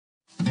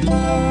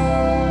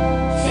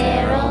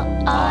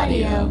Feral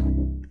Audio.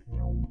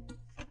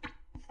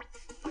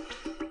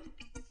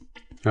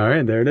 All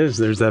right, there it is.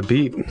 There's that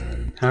beat.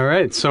 All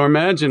right, so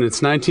imagine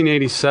it's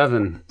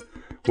 1987.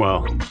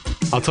 Well,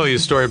 I'll tell you a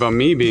story about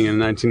me being in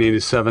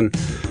 1987.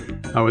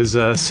 I was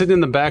sitting in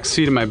the back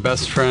seat of my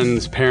best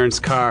friend's parents'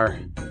 car.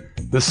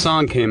 This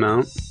song came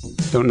out.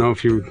 Don't know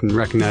if you can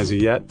recognize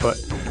it yet, but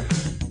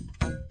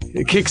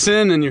it kicks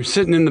in and you're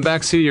sitting in the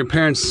back seat of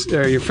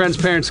your friend's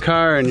parents'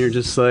 car, and you're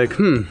just like,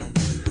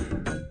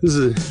 this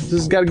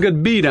has got a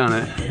good beat on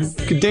it.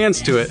 You could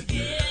dance to it.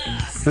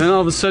 And then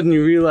all of a sudden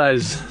you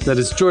realize that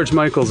it's George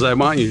Michael's I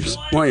Want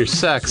Your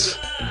Sex,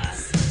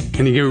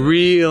 and you get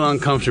real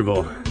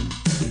uncomfortable.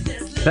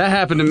 That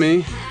happened to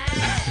me.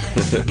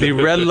 The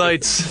red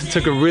lights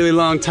took a really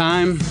long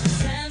time.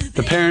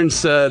 The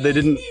parents, they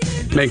didn't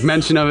make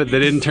mention of it. They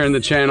didn't turn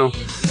the channel.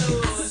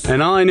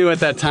 And all I knew at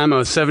that time, I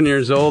was 7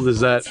 years old,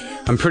 is that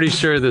I'm pretty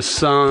sure this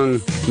song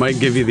might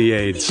give you the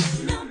AIDS.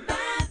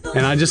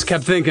 And I just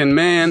kept thinking,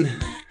 man,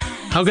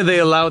 how could they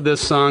allow this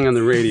song on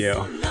the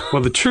radio?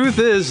 Well, the truth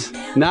is,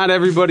 not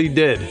everybody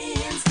did.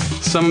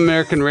 Some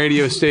American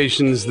radio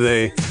stations,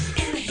 they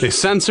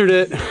censored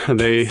it.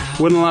 They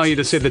wouldn't allow you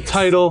to say the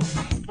title,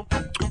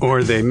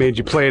 or they made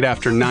you play it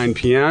after 9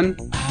 p.m.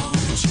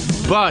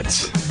 But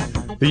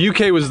the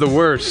UK was the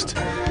worst.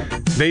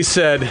 They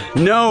said,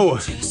 no,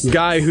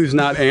 guy who's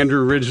not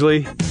Andrew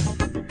Ridgeley,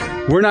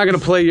 we're not going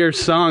to play your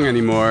song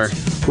anymore.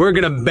 We're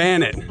going to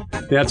ban it.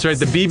 That's right,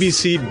 the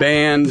BBC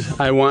banned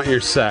I Want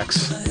Your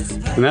Sex.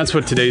 And that's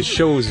what today's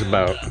show is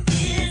about.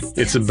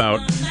 It's about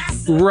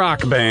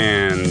rock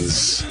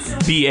bands.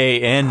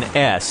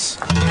 BANS.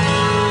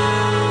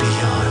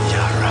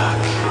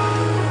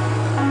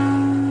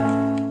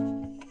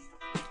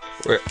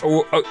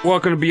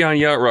 Welcome to Beyond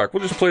Yacht Rock.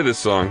 We'll just play this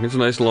song. It's a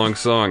nice long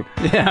song.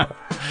 Yeah.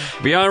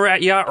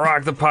 Beyond Yacht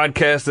Rock, the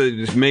podcast that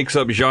just makes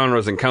up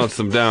genres and counts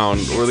them down.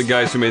 We're the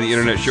guys who made the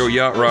internet show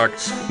Yacht Rock.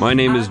 My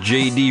name is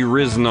J.D.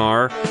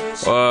 Riznar.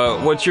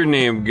 What's your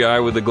name, guy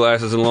with the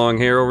glasses and long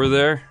hair over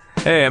there?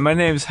 Hey, my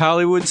name's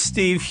Hollywood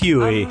Steve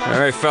Huey. All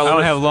right, fella. I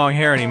don't have long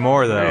hair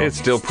anymore, though. It's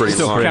still pretty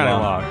long. Kind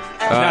of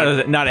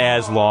long. Not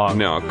as long.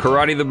 No,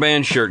 Karate the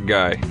Band Shirt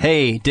guy.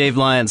 Hey, Dave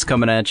Lyons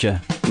coming at you.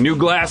 New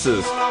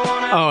glasses.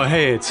 Oh,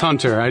 hey, it's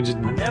Hunter.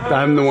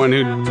 I'm the one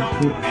who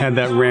had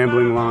that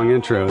rambling long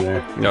intro there.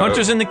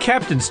 Hunter's in the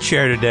captain's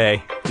chair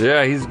today.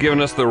 Yeah, he's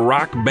giving us the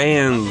rock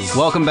bands.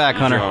 Welcome back,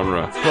 Hunter.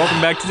 Genre.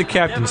 Welcome back to the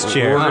captain's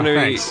chair.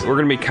 We're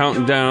gonna be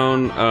counting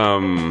down.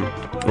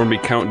 We're gonna be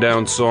counting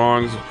down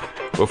songs.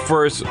 But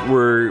first,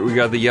 we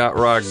got the Yacht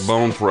Rock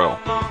Bone Throw.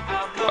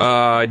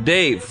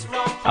 Dave.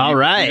 All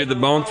right. You did the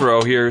Bone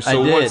Throw here.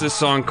 So what's this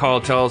song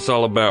called? Tell us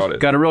all about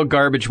it. Got a real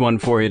garbage one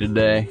for you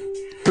today.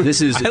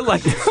 This is... I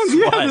like this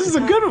Yeah, one. this is a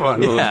good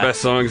one. One of the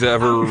best songs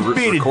ever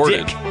Being a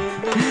recorded. dick.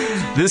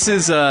 This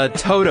is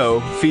Toto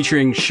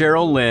featuring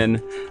Cheryl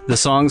Lynn. The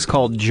song's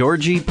called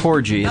Georgie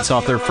Porgy. It's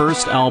off their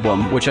first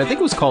album, which I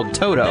think was called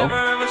Toto.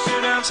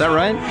 Is that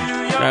right?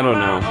 I don't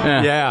know.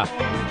 Yeah.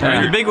 I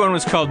mean, the big one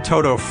was called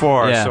Toto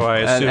 4, Yeah. so I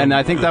assume. And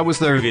I think that was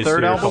their previous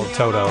third year album. called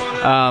Toto.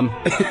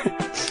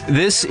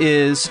 This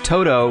is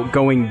Toto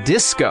going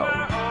disco.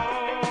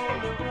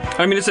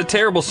 I mean, it's a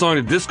terrible song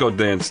to disco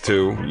dance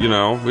to. You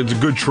know, it's a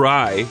good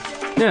try.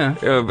 Yeah.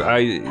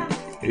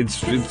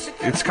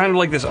 It's kind of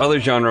like this other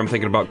genre I'm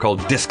thinking about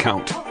called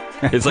discount.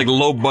 It's like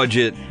low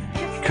budget,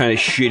 kind of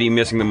shitty,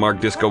 missing the mark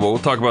disco. But we'll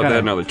talk about that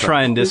another time.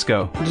 Trying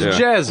disco. It's Yeah.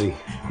 jazzy.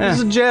 This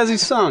is a jazzy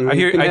song. I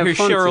hear You can have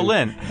fun Cheryl to.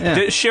 Lynn. Yeah.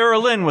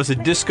 Cheryl Lynn was a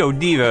disco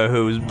diva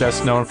who's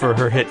best known for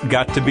her hit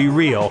 "Got to Be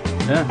Real."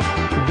 Yeah.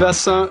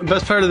 Best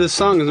part of this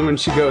song is when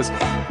she goes,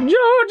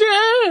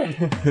 Georgie!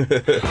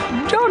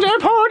 Georgie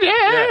Porgy!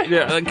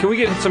 Yeah, can we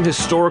get some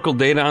historical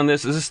data on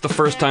this? Is this the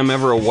first time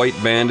ever a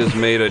white band has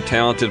made a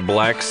talented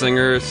black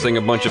singer sing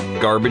a bunch of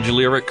garbage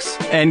lyrics?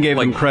 And gave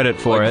him credit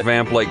for it.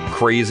 Vamp like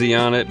crazy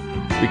on it?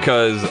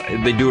 Because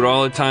they do it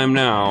all the time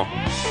now,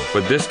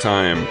 but this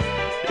time,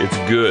 it's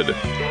good.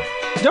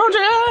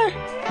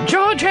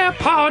 Georgie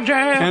Porgy!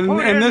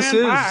 And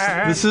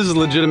this is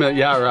legitimate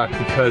yacht rock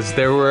because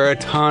there were a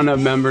ton of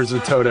members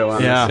of Toto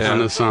on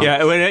this song.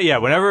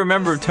 Whenever a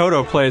member of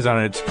Toto plays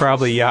on it, it's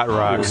probably yacht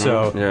rock.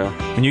 So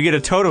when you get a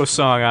Toto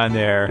song on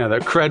there, Yeah,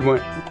 that cred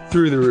went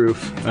through the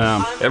roof.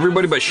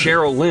 Everybody but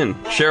Cheryl Lynn.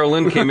 Cheryl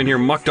Lynn came in here,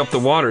 mucked up the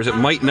waters. It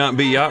might not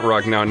be yacht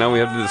rock now. Now we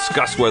have to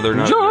discuss whether or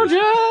not Georgie!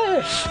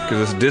 because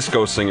this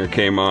disco singer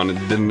came on and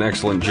did an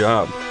excellent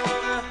job.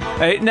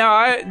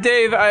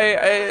 Dave,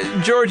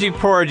 Georgie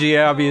Porgy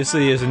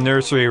obviously is a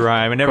nursery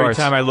rhyme, and every course.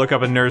 time I look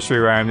up a nursery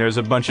rhyme, there's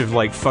a bunch of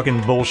like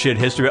fucking bullshit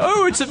history.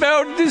 Oh, it's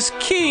about this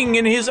king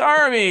and his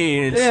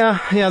army. Yeah,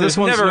 There's this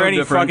one's never no any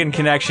different. fucking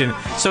connection.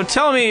 So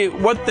tell me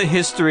what the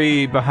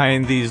history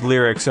behind these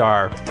lyrics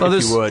are, Well,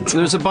 if you would.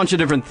 there's a bunch of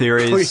different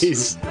theories.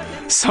 Please.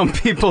 Some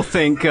people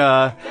think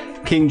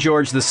King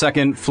George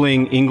II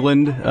fleeing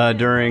England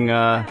during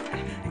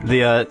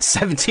the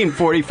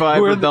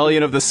 1745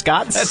 rebellion of the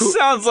Scots. That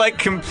sounds like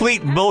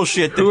complete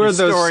bullshit that Who are those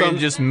historians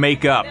just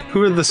make up.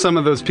 Who are some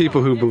of those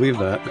people who believe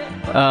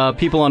that?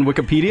 People on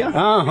Wikipedia.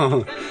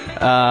 Oh,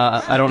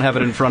 I don't have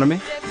it in front of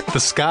me. the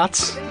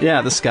Scots?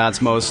 Yeah, the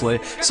Scots mostly.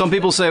 Some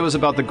people say it was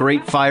about the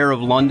Great Fire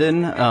of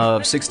London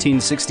of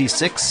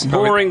 1666.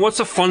 Boring. What's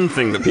a fun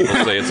thing that people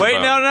say it's Wait,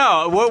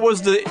 about? no. What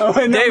was the...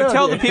 Dave,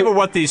 tell the people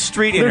what the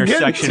street getting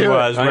intersection to it.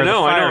 was where I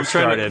know, the fire I'm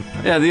trying started.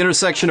 Yeah, the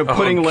intersection of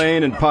Pudding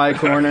Lane and Pie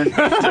Corner.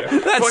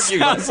 That Fuck you.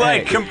 sounds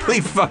like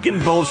complete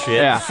fucking bullshit.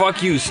 Yeah.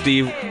 Fuck you,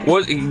 Steve.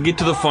 What? Get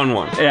to the fun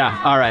one. Yeah,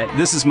 all right.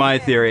 This is my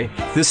theory.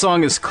 This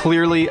song is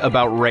clearly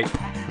about rape.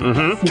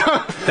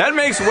 That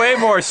makes way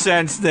more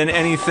sense than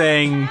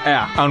anything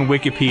Yeah. on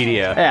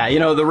Wikipedia. Yeah, you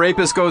know, the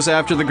rapist goes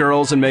after the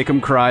girls and make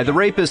them cry. The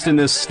rapist in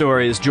this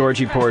story is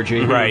Georgie Porgy.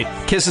 Right.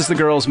 Kisses the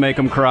girls, make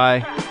them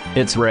cry.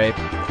 It's rape.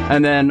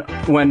 And then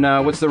when,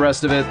 what's the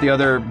rest of it? The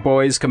other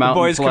boys come out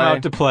Boys and come play.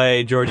 out to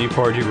play. Georgie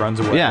Porgy runs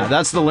away. Yeah,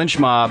 that's the lynch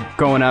mob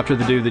going after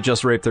the dude that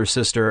just raped their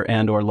sister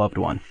and or loved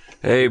one.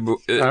 Hey, All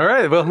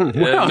right, well, Did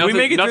we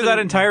make it through that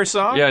entire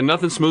song? Yeah,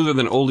 nothing smoother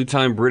than oldie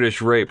time British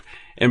rape.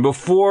 And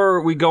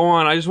before we go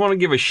on, I just want to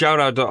give a shout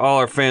out to all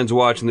our fans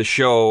watching the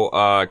show,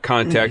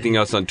 contacting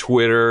us on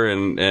Twitter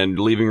and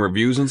leaving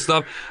reviews and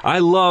stuff. I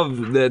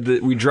love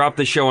that we dropped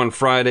the show on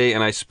Friday,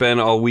 and I spend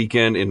all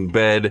weekend in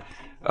bed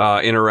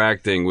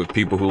interacting with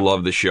people who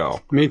love the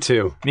show. me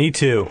too. Me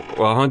too.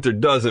 Well, Hunter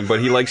doesn't, but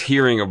he likes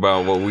hearing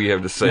about what we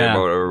have to say Yeah.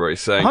 about what everybody's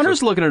saying.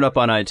 Hunter's looking it up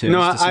on iTunes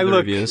No, to see I the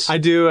look. reviews. I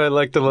do. I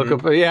like to look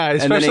up. Yeah,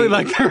 especially then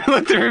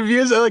like the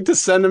reviews. I like to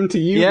send them to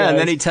you. yeah, guys. and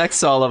then he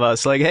texts all of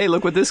us like, hey,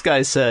 look what this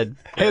guy said.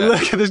 Hey,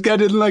 look, this guy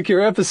didn't like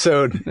your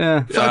episode.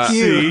 Yeah. Fuck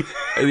you.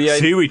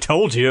 See, we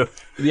told you.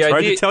 The Tried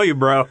idea- to tell you,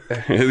 bro.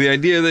 The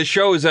idea of the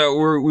show is that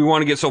we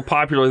want to get so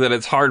popular that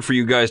it's hard for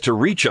you guys to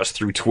reach us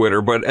through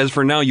Twitter. But as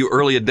for now, you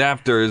early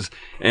adapters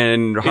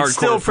and hardcore It's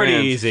still pretty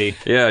fans, easy.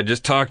 Yeah,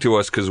 just talk to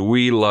us because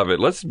we love it.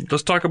 Let's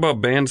talk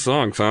about band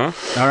songs, huh?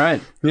 All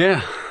right.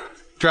 Yeah.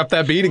 Drop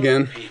that beat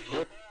again.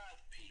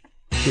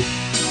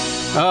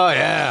 Oh,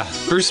 yeah.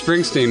 Bruce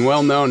Springsteen,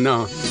 well known.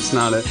 No, it's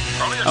not it.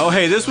 Oh,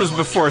 hey, this was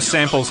before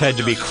samples had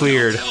to be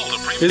cleared.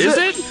 Is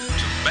it?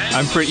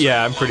 I'm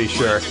pretty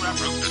sure.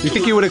 You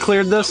think you would have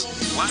cleared this?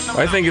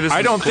 I think it is.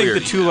 I don't cleared.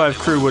 think the Two Live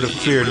Crew would have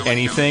cleared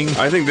anything.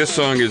 I think this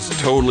song is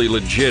totally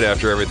legit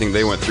after everything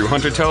they went through.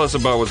 Hunter, tell us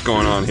about what's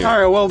going on here. All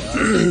right, well,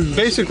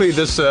 basically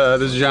this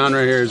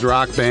genre here is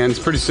rock band. It's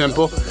pretty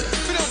simple.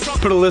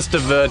 Put a list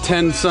of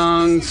 10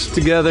 songs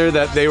together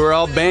that they were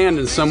all banned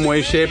in some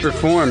way, shape, or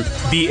form.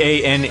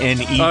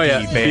 BANNED Oh,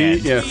 yeah.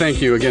 band. Yeah,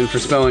 thank you again for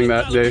spelling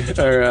that, Dave.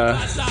 Or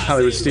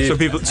Hollywood Steve. So the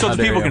people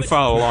there you can go.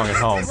 follow along at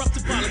home.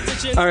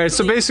 All right,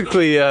 so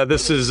basically,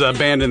 this is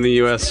Banned in the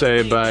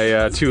USA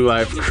by Two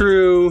Live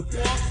Crew.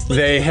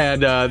 They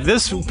had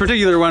this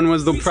particular one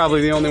was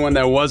probably the only one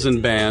that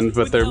wasn't banned,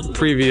 but their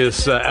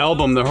previous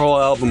album, their whole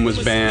album was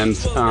banned.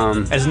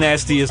 As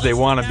nasty as they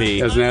want to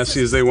be. As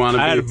nasty as they want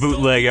to I had a be.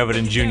 bootleg of it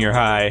in junior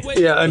high.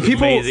 Yeah, and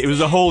people. Amazing. It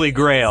was a holy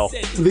grail.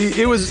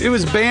 It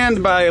was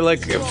banned by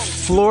like a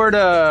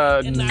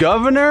Florida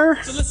governor,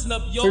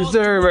 or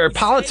there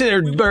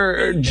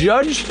or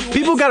judge.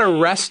 People got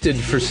arrested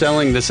for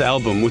selling this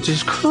album, which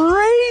is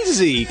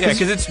crazy. Yeah,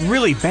 because it's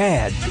really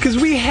bad. Because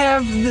we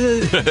have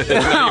the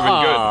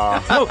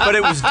No, but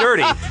it was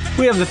dirty.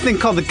 we have the thing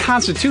called the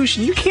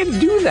Constitution. You can't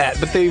do that,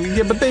 but they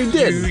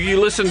did. You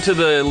listen to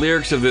the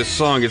lyrics of this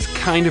song, it's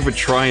kind of a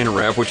try and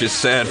rap, which is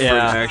sad for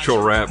Yeah. an actual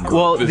rap group.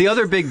 Well, the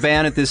other big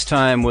band at this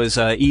time was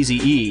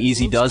Eazy-E.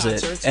 Easy Does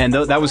It, and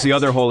that was the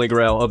other holy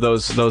grail of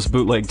those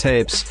bootleg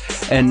tapes.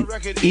 And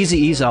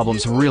Eazy-E's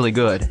album's really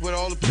good.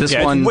 This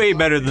Yeah, one, it's way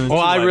better than the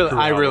Well, Two Live Crew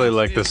I album. really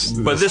like this.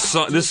 But this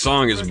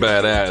song is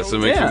badass. It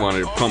makes Yeah. me want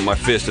to pump my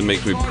fist and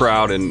makes me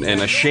proud and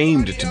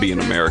ashamed to be an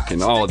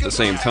American all at the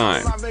same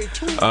time.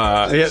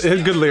 Yeah, it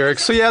had good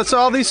lyrics. So yeah, so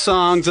all these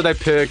songs that I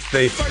picked,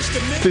 they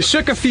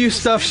shook a few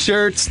stuffed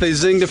shirts, they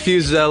zinged a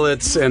few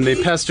zealots, and they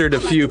pestered a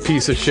few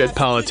piece of shit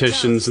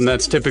politicians, and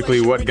that's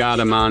typically what got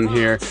them on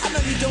here.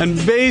 And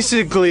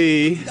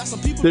basically,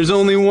 there's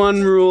only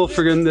one rule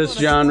for in this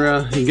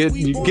genre: you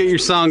get your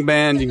song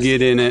banned, you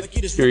get in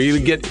it, or you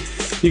get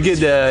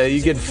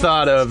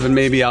thought of, and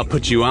maybe I'll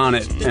put you on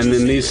it. And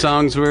then these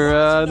songs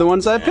were the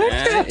ones I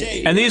picked.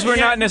 And these were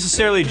not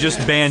necessarily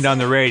just banned on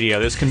the radio.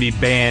 This can be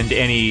banned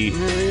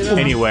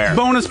anywhere.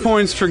 Bonus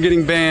points for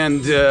getting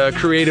banned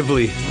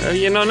creatively.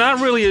 Not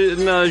really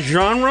a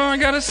genre, I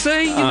gotta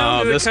say.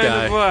 Oh, they're this kind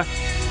guy. Of,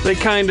 they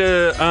kind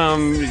of.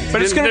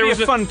 But it's going to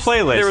be a fun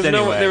playlist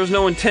anyway. There was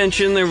no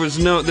intention. There's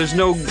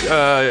no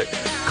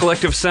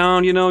collective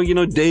sound.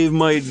 Dave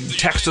might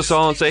text us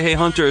all and say, "Hey,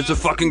 Hunter, it's a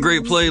fucking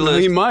great playlist."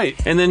 He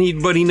might. And then he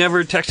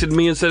never texted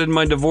me and said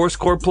my divorce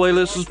court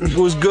playlist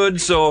was good.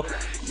 So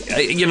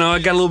I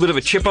got a little bit of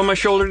a chip on my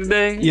shoulder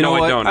today. You know no,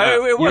 what? I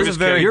don't. It was a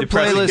very Your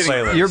depressing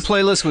playlist. Your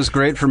playlist was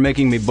great for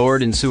making me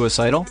bored and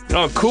suicidal.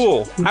 Oh,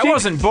 cool. I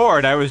wasn't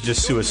bored. I was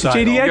just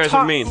suicidal. JD, You guys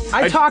are mean.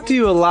 I talked to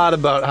you a lot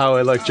about how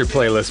I liked your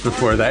playlist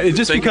before that. It's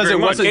just Thank you because very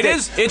it much.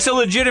 wasn't. It's a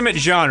legitimate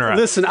genre.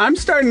 Listen, I'm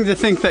starting to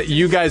think that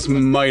you guys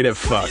might have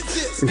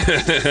fucked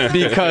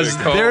because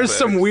there's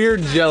some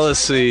weird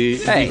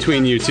jealousy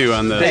between you two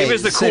on this. Hey, Dave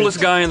is the coolest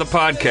guy in the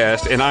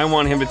podcast, and I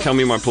want him to tell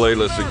me my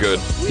playlists are good.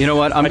 You know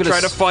what? I try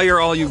to fire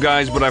all you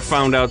guys, but I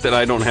found out that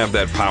I don't have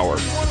that power.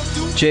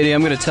 JD,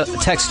 I'm going to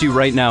text you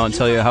right now and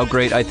tell you how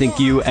great I think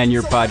you and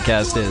your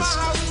podcast is.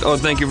 Oh,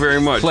 thank you very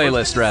much.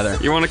 Playlist, rather.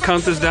 You want to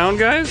count this down,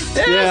 guys?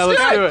 Yeah,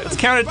 let's do it. Let's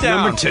count it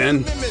down. Number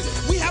 10.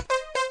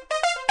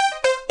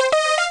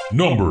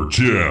 Number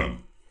 10.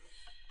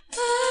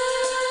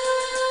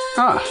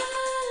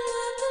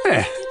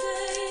 Hey,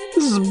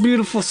 this is a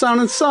beautiful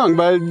sounding song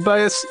by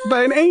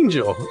an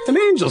angel. An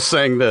angel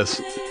sang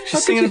this.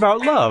 She's singing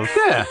about love.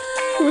 Yeah.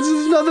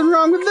 There's nothing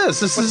wrong with this.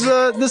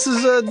 This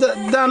is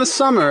Donna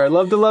Summer. I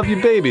love to love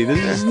you, baby.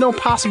 There's no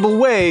possible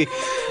way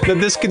that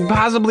this could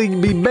possibly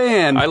be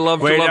banned. I love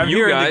to Wait, love I'm you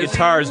hearing guys. the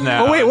guitars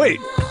now. Oh wait.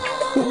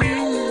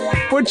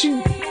 What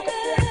you?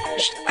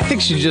 I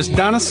think she just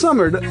Donna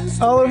Summered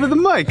all over the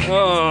mic.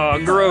 Oh,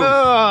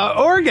 gross.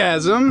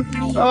 Orgasm.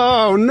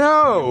 Oh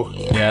no.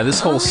 Yeah, this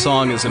whole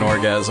song is an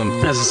orgasm.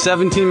 That's a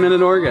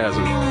 17-minute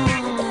orgasm.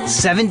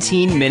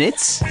 17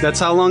 minutes? That's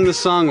how long the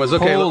song was.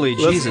 Okay, Holy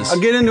Jesus. I'll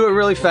get into it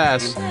really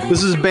fast.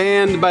 This is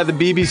banned by the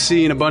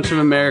BBC and a bunch of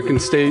American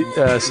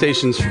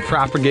stations for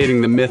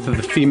propagating the myth of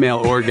the female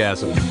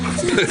orgasm.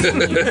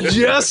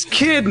 Just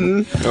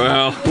kidding.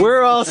 Well,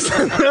 We're all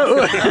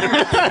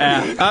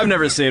I've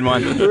never seen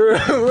one.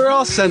 we're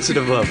all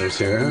sensitive lovers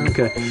here.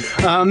 Okay.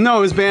 No,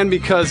 it was banned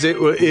because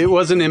it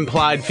wasn't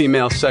implied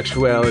female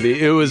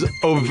sexuality. It was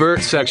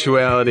overt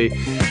sexuality,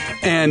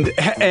 and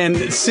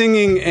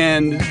singing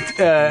and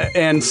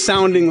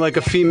sounding like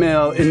a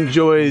female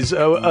enjoys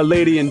a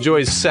lady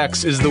enjoys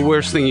sex is the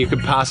worst thing you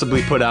could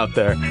possibly put out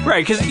there.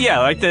 Right, because,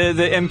 like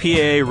the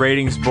MPA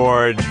ratings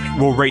board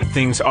will rate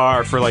things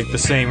R for, like, the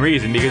same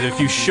reason. Because if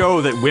you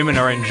show that women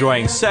are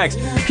enjoying sex,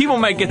 people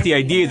might get the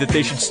idea that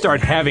they should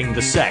start having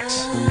the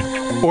sex.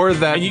 Or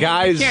that You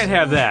guys can't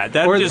have that.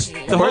 That or- just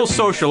the or- whole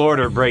social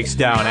order breaks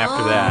down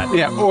after that.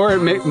 Yeah, or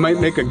it might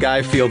make a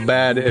guy feel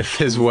bad if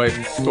his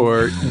wife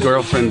or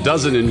girlfriend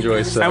doesn't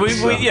enjoy sex. And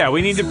so-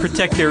 we need to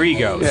protect their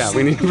egos. Yeah,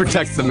 we need to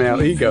protect the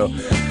male ego.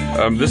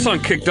 this song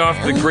kicked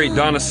off the great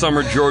Donna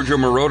Summer Giorgio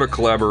Moroder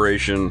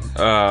collaboration,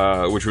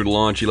 which would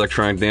launch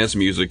electronic dance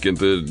music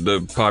into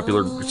the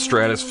popular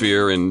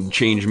stratosphere and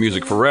change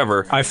music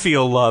forever. I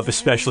Feel Love,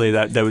 especially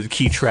that was a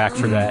key track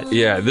for that.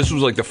 Yeah, this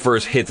was like the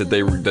first hit that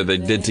they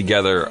did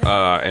together,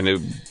 and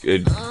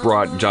it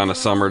brought Donna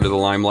Summer to the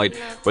limelight.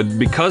 But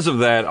because of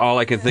that, all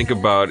I can think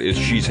about is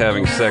she's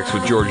having sex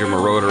with Giorgio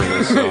Moroder in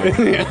this song.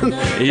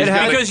 He's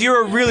got a- Because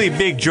you're a really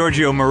big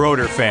Giorgio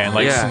Moroder fan,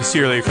 like Yeah.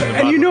 sincerely from the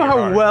And you bottom know of your how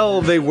heart.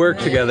 well they work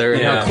together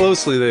and Yeah. how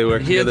closely they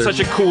work He had together.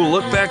 such a cool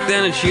look back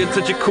then, and she had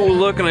such a cool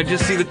look, and I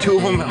just see the two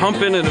of them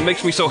humping, and it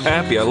makes me so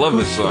happy. I love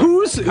this song.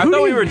 Who I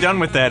thought we were done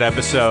with that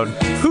episode.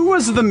 Who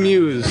was the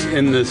muse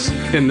in this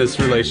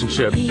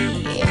relationship?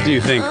 Do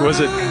you think was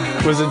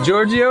it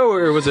Giorgio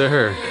or was it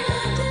her?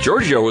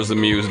 Giorgio was the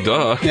muse,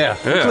 duh. Yeah,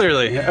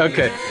 clearly.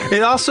 Okay.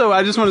 It also,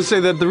 I just want to say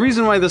that the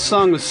reason why this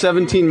song was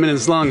 17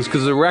 minutes long is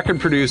because the record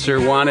producer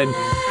wanted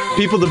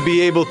people to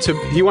be able to,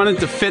 he wanted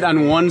to fit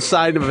on one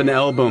side of an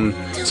album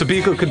so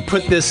people could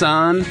put this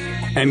on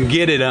and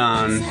get it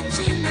on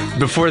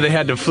before they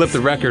had to flip the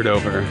record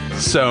over.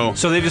 So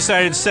So they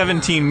decided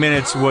 17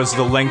 minutes was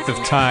the length of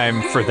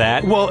time for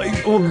that. Well,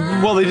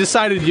 they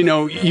decided,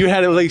 you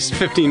had at least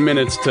 15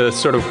 minutes to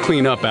sort of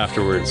clean up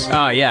afterwards.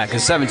 Oh, yeah,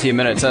 because 17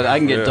 minutes, I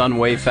can get done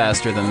way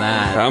faster than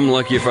that. I'm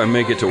lucky if I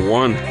make it to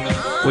one.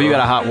 Well, you got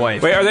a hot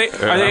wife. Wait, are they?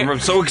 I'm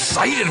so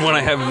excited when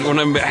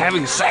I'm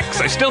having sex.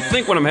 I still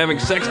think when I'm having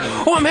sex,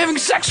 oh, I'm having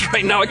sex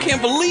right now. I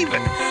can't believe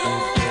it.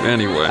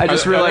 Anyway, I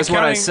just Are they realized what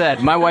I counting-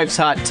 said. My wife's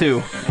hot,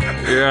 too.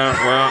 yeah,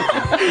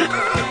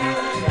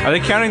 well, Are they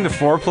counting the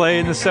foreplay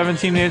in the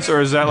 17 minutes, or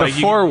is that like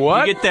Before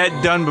what? You get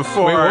that done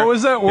before? Wait, what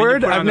was that then you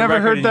word? put it on I've the never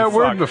record heard and you that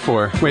word fuck.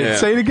 before. Wait, Yeah.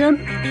 say it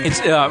again? It's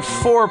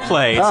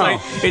foreplay. It's Oh. like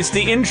it's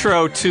the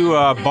intro to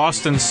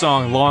Boston's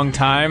song "Long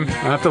Time."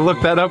 I'll have to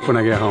look that up when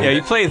I get home. Yeah,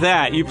 you play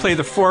that. You play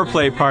the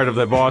foreplay part of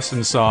the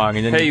Boston song,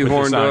 and then hey, you you put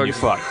horn this on and dogs. you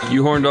fuck.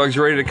 You horn dogs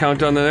ready to count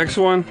down the next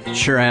one?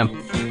 Sure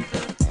am.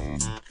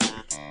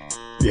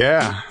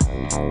 Yeah.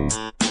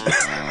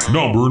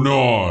 Number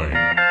 9.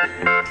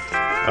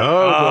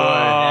 Oh, boy.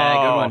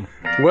 Yeah, good one.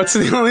 What's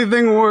the only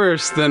thing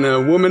worse than a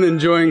woman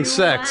enjoying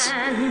sex?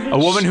 A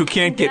woman who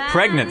can't get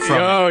pregnant from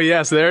it. Oh,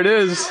 yes, there it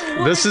is.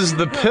 This is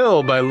The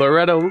Pill by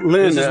Loretta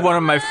Lynn. This is one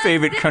of my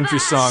favorite country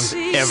songs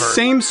ever.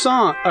 Same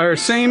song, or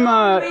same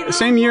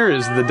year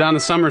as the Donna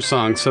Summer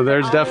song, so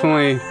there's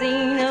definitely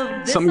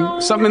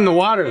something in the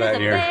water that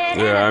year.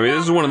 Yeah, I mean,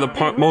 this is one of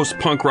the most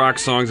punk rock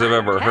songs I've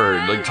ever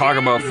heard. Like, talk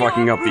about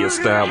fucking up the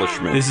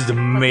establishment. This is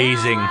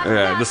amazing.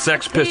 Yeah, the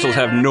Sex Pistols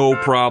have no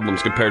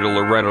problems compared to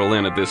Loretta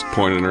Lynn at this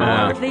point in her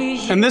life.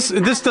 And this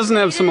doesn't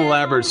have some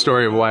elaborate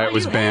story of why it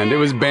was banned. It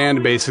was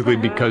banned basically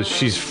because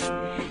she's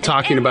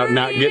talking about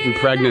not getting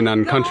pregnant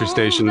on country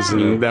stations,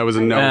 and that was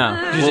a no.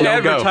 Yeah. She's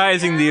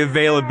advertising the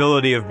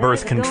availability of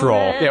birth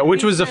control. Yeah,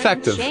 which was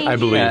effective, I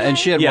believe. Yeah, and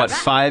she had, what,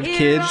 5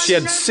 kids? She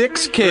had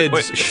 6 kids,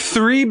 Wait.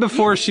 3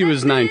 before she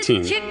was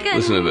 19.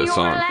 Listen to this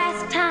song.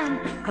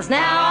 Cause now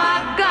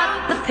I've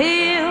got the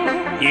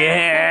pill.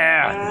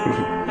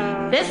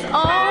 Yeah. This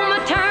all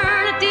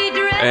maternity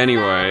dress.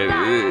 Anyway,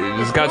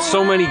 it's got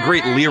so many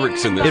great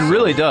lyrics in this. It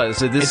really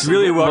does. It's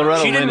really well.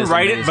 Loretta She Lynn didn't is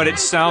write it, amazing. but it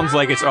sounds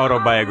like it's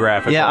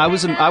autobiographical. Yeah, I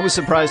was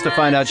surprised to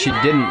find out she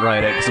didn't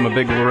write it, because I'm a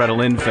big Loretta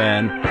Lynn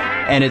fan.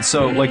 And it's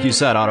so, like you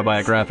said,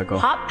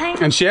 autobiographical.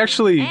 And she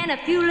actually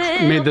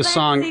made this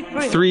song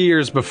 3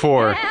 years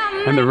before,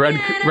 and the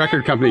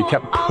record company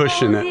kept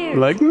pushing it.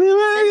 Like,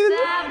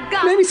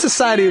 maybe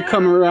society will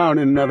come around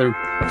in another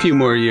few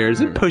more years.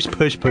 And push.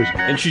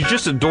 And she's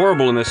just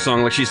adorable in this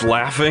song. Like, she's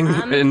laughing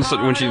and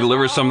so, when she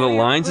delivers some of the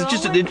lines. It's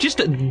just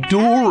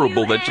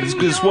adorable that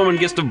this woman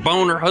gets to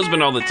bone her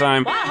husband all the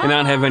time and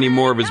not have any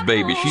more of his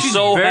baby. She's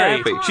so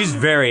happy. She's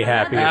very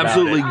happy.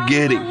 Absolutely about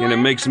giddy, and it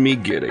makes me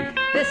giddy.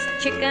 This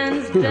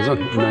chicken's That's a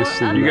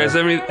nice You guys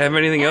have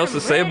anything else to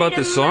say about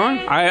this song?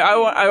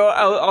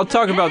 I'll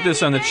talk about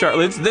this on the chart.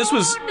 This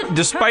was,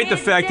 despite the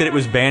fact that it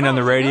was banned on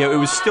the radio, it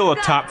was still a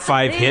top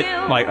 5 hit,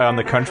 like on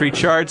the country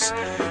charts,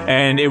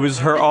 and it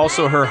was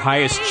also her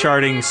highest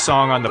charting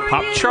song on the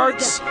pop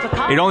charts.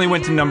 It only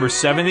went to number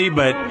 70,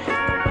 but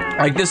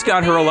like this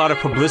got her a lot of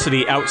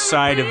publicity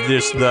outside of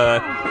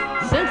the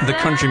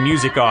country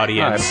music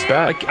audience.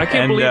 I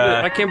can't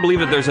believe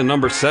that there's a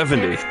number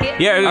 70.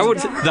 Yeah,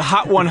 the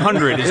Hot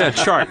 100 is a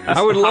chart.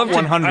 I would love to.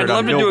 Hot 100 I'd love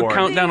on to do a Billboard.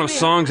 countdown of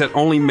songs that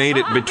only made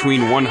it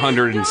between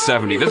 100 and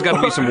 70. There's got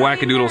to be some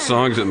wackadoodle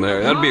songs in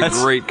there. That'd be a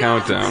great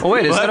countdown. Oh,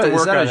 wait, is We'll have that to a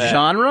work on that.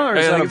 genre, or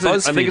is that a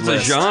BuzzFeed I think it's a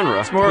list? genre.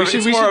 It's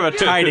more of a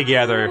tie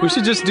together. We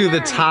should just do the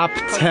top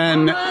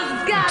 10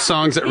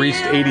 songs that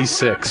reached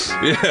 86.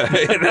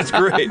 Yeah, that's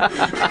great.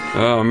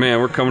 Oh man,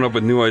 we're coming up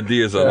with new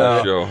ideas on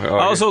this show. Oh,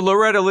 Also,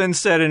 Loretta Lynn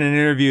said in an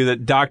interview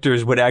that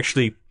doctors would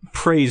actually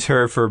praise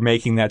her for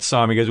making that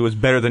song because it was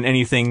better than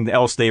anything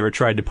else they ever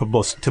tried to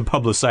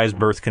publicize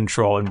birth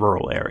control in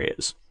rural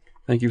areas.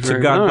 thank you So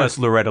very God much. bless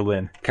Loretta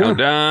Lynn.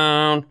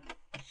 Countdown.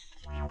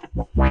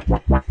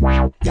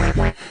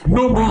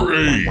 Number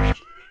 8.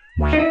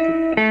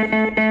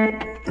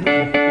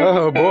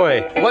 Oh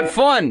boy. What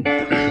fun!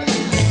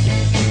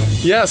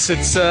 Yes,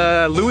 it's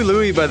Louie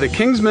Louie by the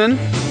Kingsmen.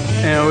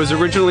 And it was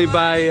originally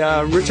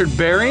by Richard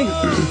Berry.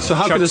 So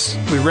how could Chuck's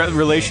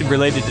this...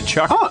 related to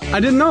Chuck. Oh,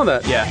 I didn't know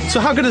that. Yeah. So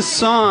how could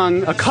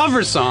a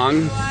cover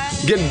song,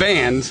 get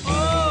banned?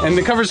 And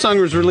the cover song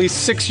was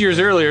released 6 years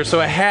earlier, so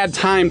it had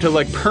time to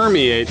like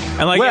permeate.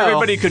 And like Well-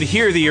 everybody could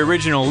hear the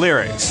original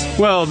lyrics.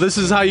 Well, this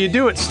is how you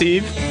do it,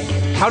 Steve.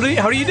 How do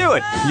you do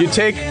it? You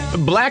take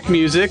black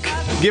music,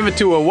 give it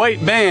to a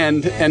white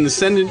band, and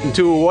send it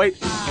to a white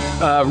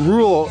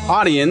rural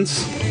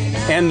audience,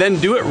 and then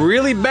do it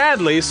really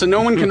badly so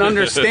no one can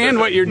understand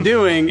what you're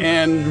doing,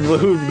 and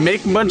who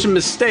make a bunch of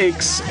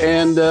mistakes,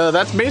 and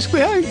that's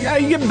basically how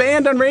you get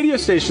banned on radio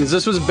stations.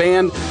 This was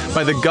banned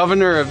by the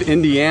governor of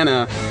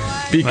Indiana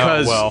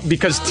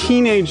because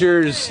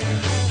teenagers,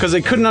 because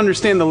they couldn't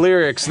understand the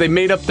lyrics, they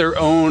made up their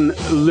own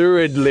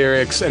lurid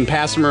lyrics and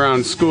passed them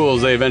around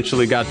schools. They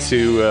eventually got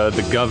to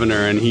the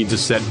governor, and he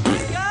just said,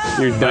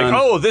 "You're done."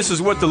 Like, oh, this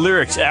is what the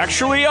lyrics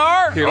actually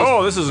are? Here,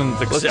 Oh, this isn't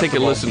acceptable. Let's take a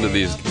listen to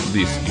these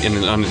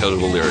in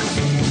unintelligible lyrics.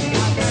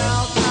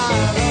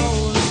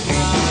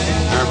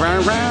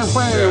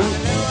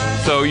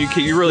 So you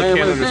really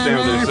can't understand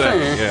what they're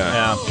saying.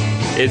 Yeah.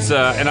 It's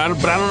but I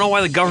don't know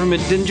why the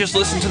government didn't just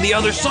listen to the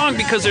other song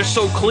because they're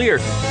so clear.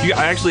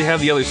 I actually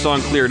have the other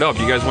song cleared up.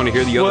 You guys want to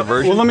hear the other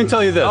version? Well, let me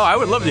tell you this. Oh, I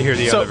would love to hear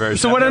the other version.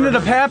 So what ended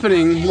up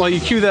happening while you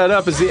cue that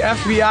up is the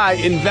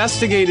FBI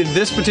investigated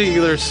this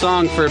particular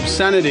song for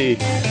obscenity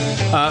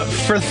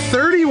for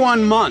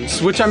 31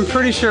 months, which I'm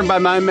pretty sure by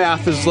my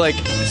math is like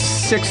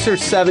 6 or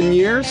 7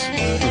 years.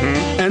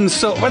 And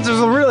so, but there's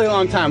a really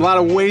long time, a lot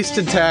of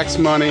wasted tax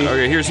money.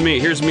 Okay, here's me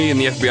and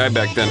the FBI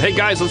back then. Hey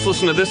guys, let's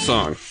listen to this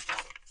song.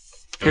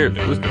 Here,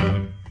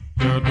 listen.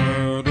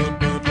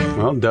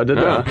 Well,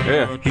 da-da-da.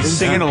 Yeah. He's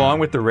singing along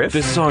with the riff?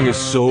 This song is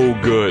so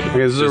good. Okay,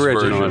 this is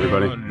original, version.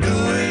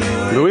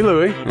 everybody. Louie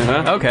Louie.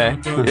 Okay.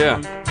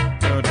 Yeah.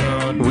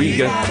 We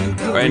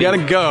got. You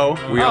gotta go.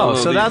 We all Oh, know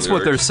so these that's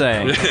what they're lyrics.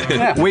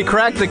 saying. We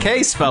cracked the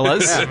case,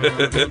 fellas.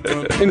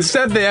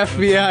 Instead, the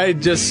FBI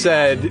just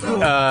said,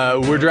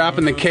 we're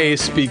dropping the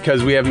case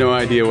because we have no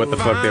idea what the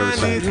fuck they were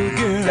saying.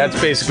 That's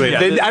basically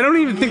it. I don't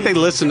even think they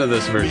listen to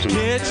this version.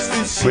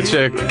 Which,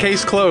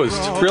 case closed.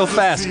 Real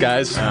fast,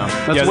 guys.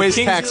 Let's waste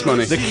tax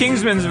money. The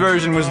Kingsmen's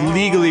version was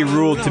legally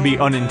ruled to be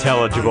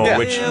unintelligible,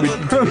 which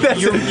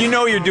you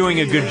know you're doing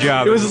a good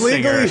job. It as was a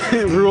singer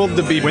legally ruled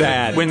to be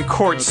bad. when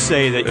courts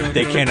say that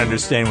they can't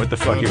understand what the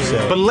fuck you're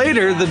saying. But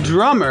later, the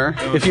drummer,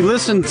 if you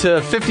listen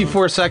to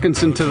 54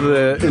 seconds into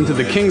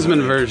the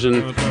Kingsman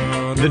version,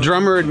 the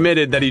drummer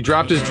admitted that he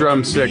dropped his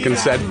drumstick and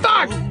said,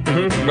 "Fuck!"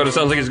 But it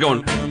sounds like he's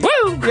going,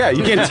 woo! Yeah,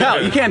 you can't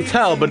tell. You can't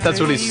tell, but that's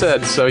what he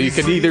said. So you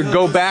could either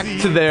go back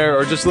to there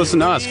or just listen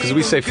to us, because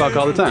we say fuck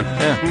all the time.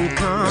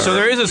 Yeah. So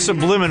there is a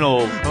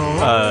subliminal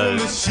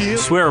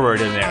swear word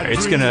in there.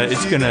 It's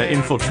gonna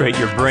infiltrate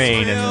your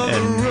brain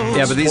and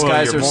Yeah, but these spoil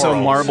guys your are so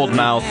morals. marbled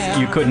mouth,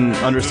 you couldn't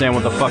understand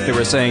what the fuck they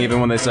were saying even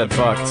when they said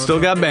fuck. Still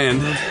got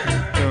banned.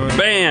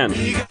 Banned.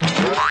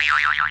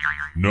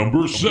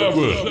 Number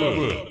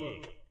 7.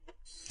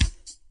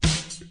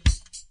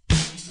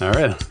 All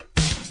right,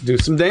 do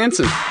some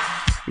dancing.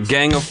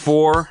 Gang of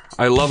Four.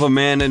 I love a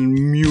man in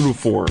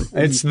uniform.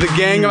 It's the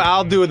Gang of...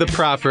 I'll do the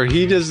proper.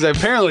 He just...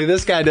 Apparently,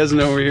 this guy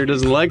over here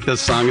doesn't like this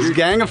song. It's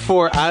Gang of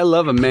Four, I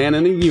Love a Man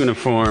in a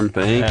Uniform.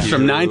 Thank It's you.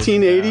 from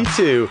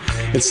 1982.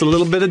 It's a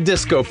little bit of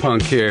disco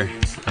punk here.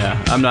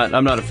 Yeah, I'm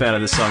not a fan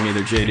of this song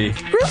either, JD.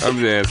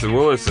 I'm dancing.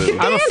 Well, listen.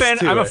 I'm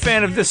a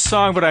fan of this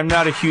song, but I'm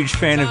not a huge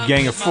fan of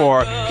Gang of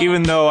Four,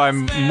 even though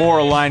I'm more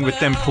aligned with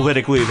them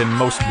politically than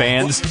most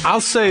bands. I'll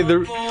say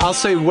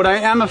what I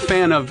am a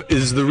fan of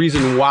is the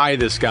reason why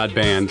this got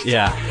banned.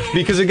 Yeah.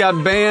 Because it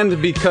got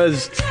banned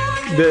because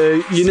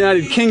the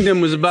United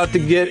Kingdom was about to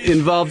get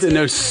involved in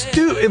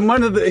in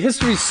one of the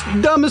history's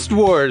dumbest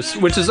wars,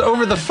 which is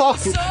over the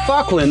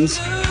Falklands,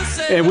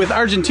 with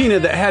Argentina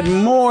that had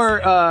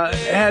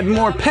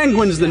more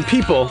penguins than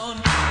people.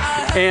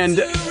 And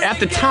at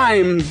the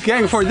time,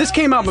 Gang of Four, this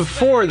came out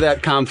before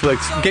that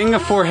conflict. Gang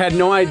of Four had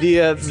no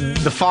idea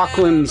the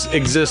Falklands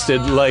existed.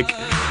 Like,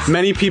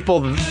 many people,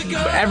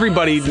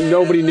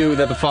 nobody knew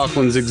that the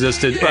Falklands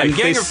existed. And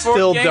they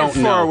still Gang don't of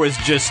Four know. was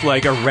just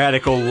like a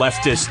radical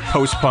leftist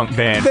post-punk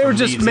band. They were from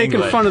just Leeds, making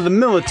England. fun of the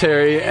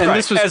military, and Right,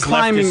 this was as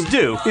climbing. leftists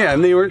do. Yeah,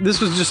 and this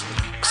was just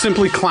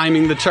simply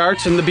climbing the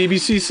charts, and the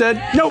BBC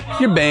said, "Nope,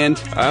 you're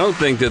banned." I don't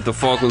think that the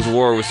Falklands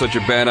War was such a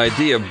bad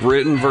idea.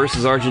 Britain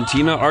versus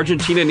Argentina.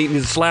 Argentina needing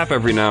to slap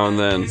every now and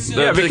then.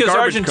 Yeah, because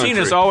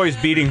Argentina's always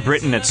beating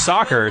Britain at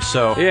soccer,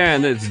 so... Yeah,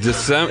 and it's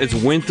December. It's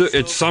winter.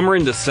 It's summer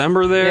in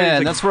December there. Yeah, It's and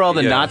like- that's where all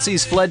the yeah.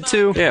 Nazis fled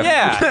to. Yeah.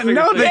 Yeah.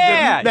 No, they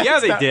yeah, didn't. yeah,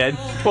 they did.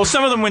 Well,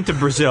 some of them went to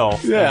Brazil.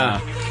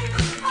 Yeah.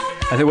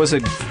 I think, was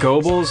it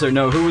Goebbels or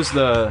no? Who was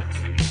the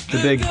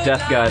big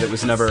death guy that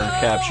was never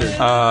captured?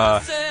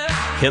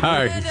 Hitler. All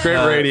right,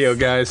 great radio,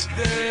 guys.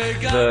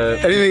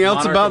 Anything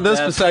else Monarch about of this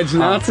Death? besides Oh,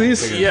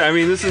 Nazis? Yeah, I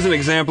mean, this is an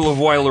example of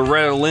why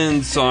Loretta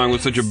Lynn's song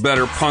was such a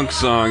better punk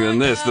song than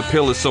this. The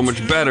Pill is so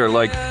much better.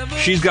 Like,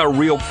 she's got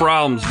real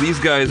problems. These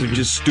guys are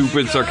just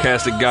stupid,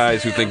 sarcastic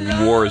guys who think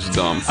war is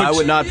dumb. I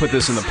would not put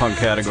this in the punk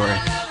category.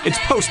 It's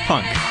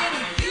post-punk,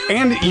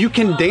 And you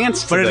can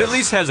dance to but it this. at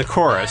least has a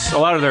chorus. A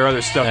lot of their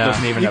other stuff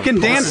doesn't even You have can a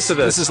chorus. dance to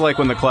this. This is like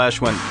when the Clash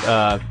went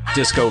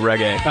disco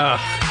reggae.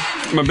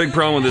 My big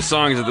problem with this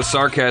song is that the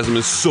sarcasm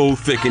is so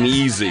thick and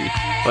easy.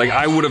 Like,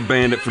 I would have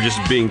banned it for just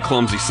being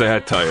clumsy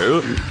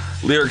satire.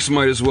 Lyrics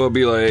might as well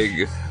be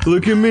like,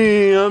 "Look at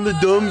me, I'm the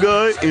dumb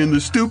guy in the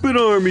stupid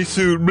army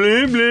suit,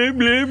 blah, blah,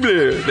 blah,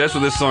 blah." That's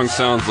what this song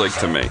sounds like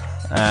to me.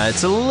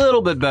 It's a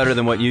little bit better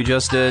than what you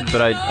just did,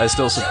 but I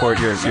still support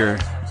your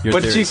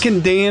But theories. you can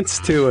dance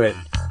to it.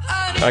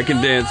 I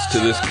can dance to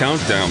this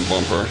countdown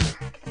bumper.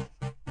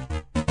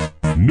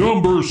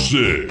 Number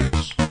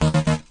 6.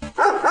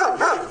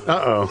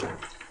 Uh-oh.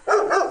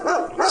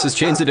 This is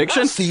Chains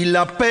Addiction?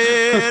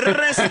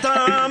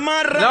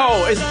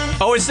 No, is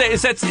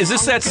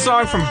this that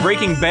song from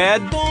Breaking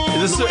Bad?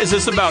 Is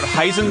this about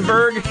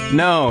Heisenberg?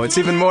 No, it's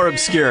even more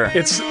obscure.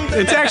 It's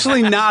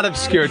actually not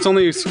obscure. It's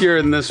only obscure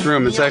in this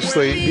room. It's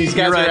actually... These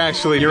guys You're right. are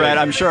actually... You're big. right.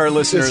 I'm sure our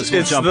listeners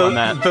will jump on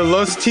that. The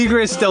Los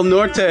Tigres del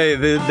Norte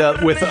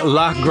with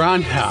La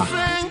Granja.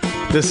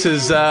 This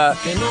is...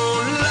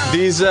 do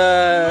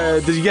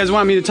you guys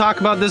want me to talk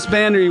about this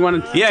band, or you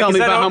want to tell me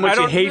about how much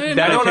you hate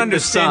that I don't picked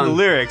this understand the song?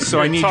 lyrics, so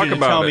I need talk you to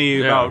about tell it. me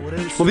Yeah.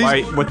 about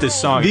Well, what this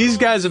song is. These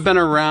guys have been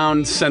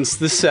around since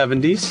the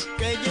 70s.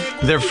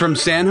 They're from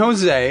San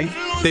Jose.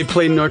 They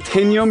play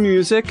norteño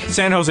music.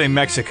 San Jose,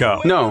 Mexico.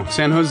 No,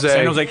 San Jose.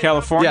 San Jose,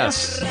 California?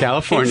 Yes,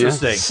 California.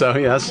 Interesting. So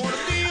yes,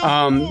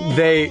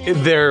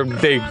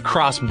 they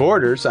cross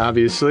borders.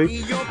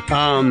 Obviously,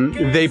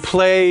 they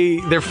play.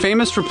 They're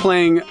famous for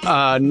playing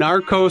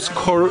narcos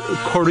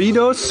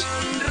corridos,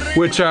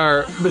 which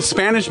are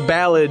Spanish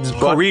ballads.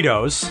 But,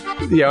 Corridos.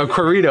 yeah,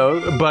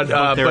 corrido, but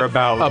they're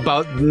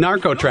about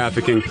narco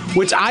trafficking,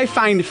 which I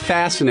find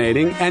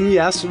fascinating. And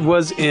yes,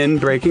 was in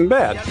Breaking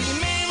Bad.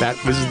 That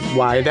was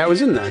why that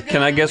was in there.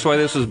 Can I guess why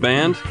this was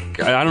banned?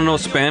 I don't know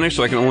Spanish,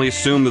 so I can only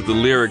assume that the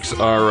lyrics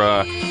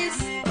are,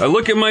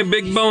 look at my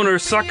big boner,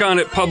 suck on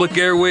it, public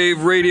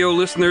airwave radio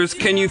listeners.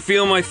 Can you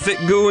feel my thick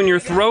goo in your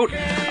throat?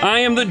 I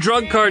am the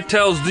drug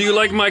cartels. Do you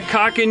like my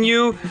cock in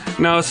you?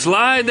 Now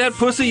slide that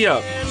pussy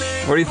up.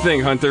 What do you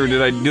think, Hunter?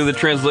 Did I do the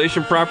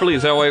translation properly?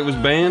 Is that why it was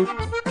banned?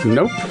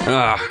 Nope,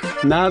 Ah.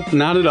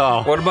 not at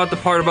all. What about the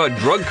part about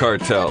drug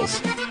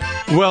cartels?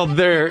 Well,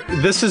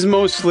 this is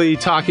mostly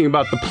talking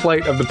about the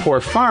plight of the poor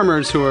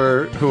farmers who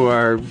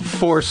are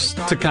forced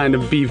to kind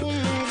of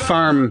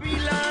farm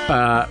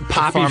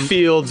poppy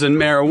fields and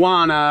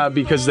marijuana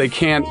because they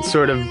can't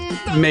sort of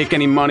make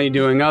any money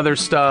doing other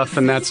stuff,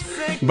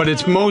 but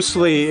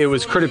it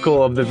was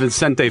critical of the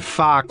Vicente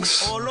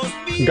Fox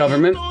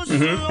government,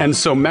 and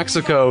so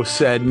Mexico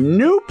said,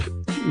 nope,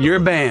 you're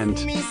banned.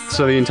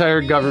 So the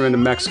entire government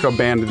of Mexico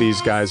banned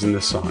these guys in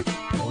this song.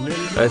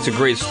 That's a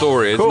great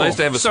story. It's Cool. nice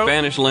to have a So-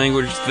 Spanish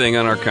language thing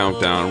on our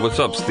countdown. What's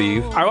up,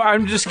 Steve?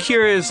 I'm just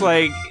curious,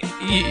 like,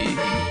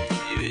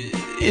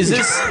 is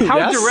this how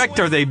Yes? direct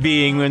are they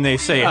being when they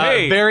say,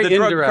 "Hey, very the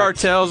drug indirect.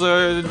 cartels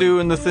are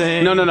doing the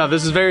thing"? No.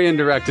 This is very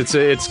indirect.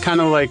 It's kind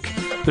of like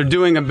they're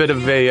doing a bit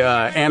of a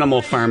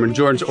Animal Farm, and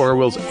George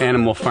Orwell's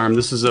Animal Farm.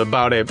 This is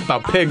about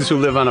pigs who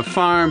live on a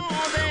farm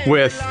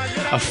with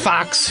a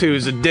fox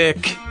who's a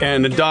dick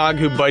and a dog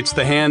who bites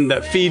the hand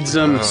that feeds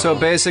them. So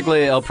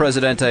basically, El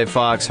Presidente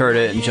Fox heard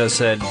it and just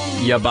said,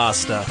 "Ya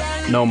basta,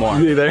 no more."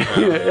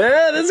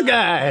 Yeah, this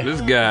guy.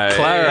 This guy.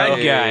 Claro.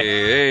 That guy.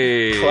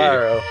 Hey.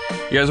 Claro.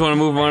 You guys want to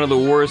move on to the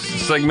worst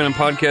segment in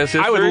podcast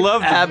history? I would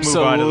love to move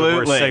on to the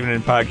worst Absolutely. segment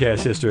in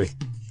podcast history.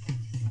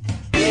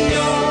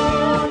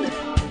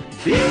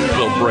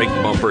 Little break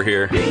bumper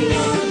here.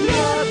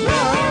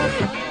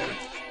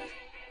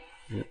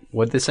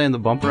 What'd they say in the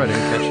bumper? I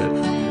didn't catch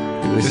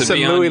it. They said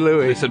beyond-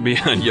 Louie. They said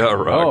Beyond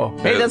Yacht Rock. Oh,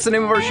 hey, that's the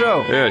name of our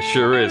show. Yeah, it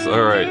sure is.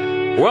 All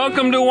right.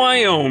 Welcome to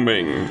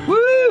Wyoming.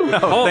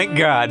 Oh, thank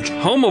God.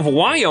 Home of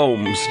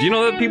Wyomes. Do you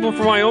know that people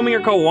from Wyoming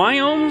are called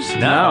Wyomes?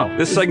 No.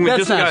 This segment That's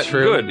just not got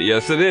true. good.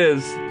 Yes, it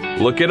is.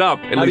 Look it up.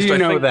 At How do least you I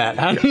know think- that?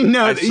 How do you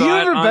know I that? saw You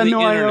it ever on been the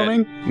to internet.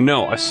 Wyoming?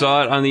 No, I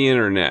saw it on the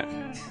internet.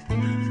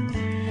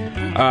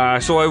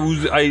 So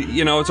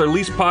it's our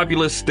least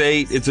populous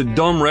state. It's a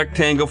dumb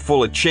rectangle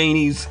full of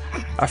Cheneys.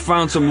 I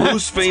found some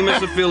loose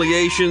famous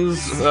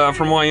affiliations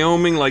from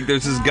Wyoming. Like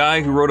there's this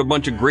guy who wrote a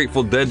bunch of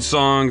Grateful Dead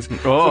songs.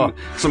 Oh.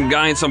 Some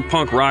guy in some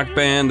punk rock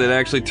band that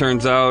actually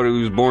turns out he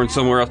was born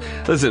somewhere else.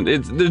 Listen,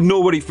 there's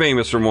nobody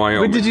famous from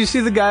Wyoming. Wait, did you see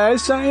the guy I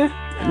sent you?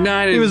 No,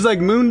 I didn't. He was like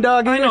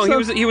moondogging. I know or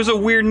something? he was a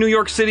weird New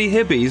York City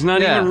hippie. He's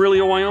not Yeah. even really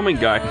a Wyoming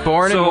guy.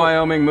 Born in So-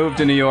 Wyoming, moved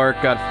to New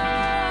York, got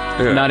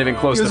not even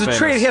close He was to a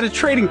famous. He had a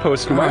trading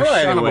post. Oh,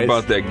 shut up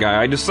about that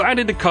guy. I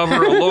decided to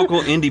cover a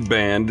local indie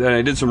band, and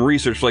I did some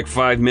research for like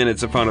 5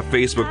 minutes. I found a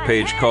Facebook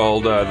page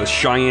called the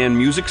Cheyenne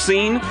Music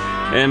Scene,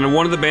 and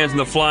one of the bands in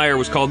the flyer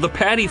was called The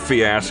Patty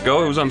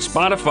Fiasco. It was on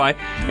Spotify,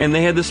 and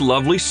they had this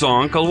lovely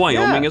song called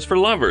Wyoming Yeah. is for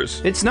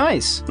Lovers. It's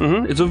nice.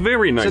 It's a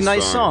very nice It's a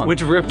nice song.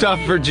 Which ripped off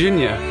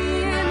Virginia.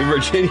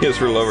 Virginia is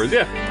for Lovers,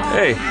 yeah.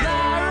 Hey.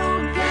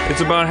 It's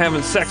about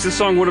having sex. This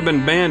song would have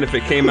been banned if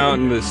it came out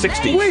in the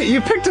 60s. Wait,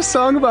 you picked a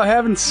song about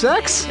having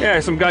sex? Yeah,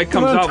 some guy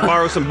comes Come on. out,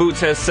 borrows some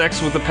boots, has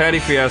sex with the Patty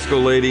Fiasco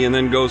lady, and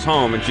then goes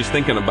home, and she's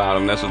thinking about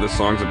him. That's what this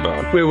song's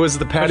about. Wait, was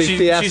the Patty she's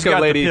Fiasco got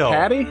the lady pill.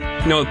 Patty?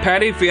 No, the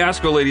Patty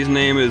Fiasco lady's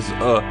name is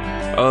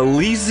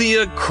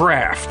Elysia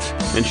Kraft,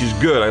 and she's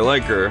good. I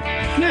like her.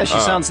 Yeah, she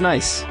sounds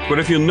nice. But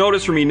if you'll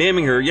notice from me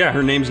naming her, yeah,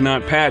 her name's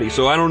not Patty,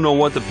 so I don't know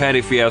what the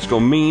Patty Fiasco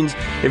means.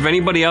 If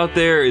anybody out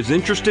there is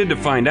interested to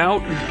find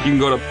out, you can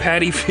go to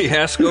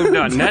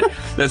pattyfiasco.net.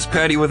 That's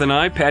Patty with an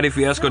I,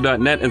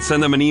 pattyfiasco.net, and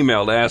send them an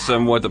email to ask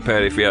them what the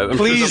Patty Fiasco.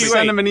 Please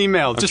send him an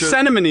email. Just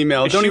send him an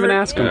email. Don't even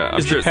ask him. Yeah,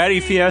 Is the Patty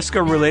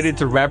Fiasco related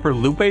to rapper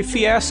Lupe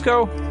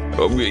Fiasco?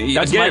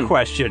 That's my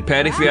question.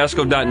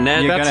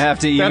 Pattyfiasco.net. You're gonna have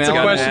to email That's a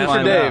him question and for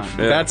find Dave. out.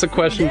 Yeah. That's a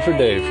question for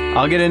Dave.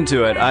 I'll get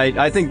into it.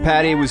 I think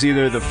Patty was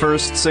either the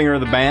first singer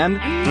of the band,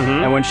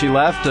 and when she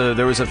left,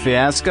 there was a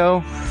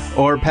fiasco,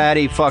 or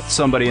Patty fucked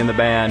somebody in the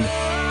band,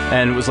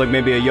 and it was like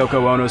maybe a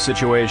Yoko Ono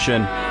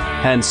situation,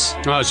 hence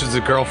Oh, she's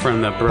a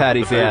girlfriend that broke Patty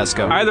the band.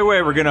 Fiasco. Either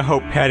way, we're gonna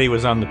hope Patty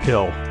was on the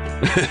pill.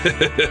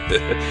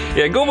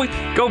 Yeah,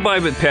 go buy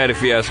with Patty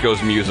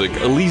Fiasco's music.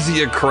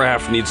 Elysia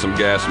Kraft needs some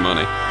gas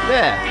money.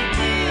 Yeah.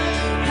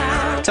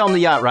 Tell them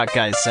the Yacht Rock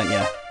guys sent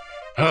you.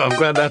 Oh, I'm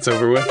glad that's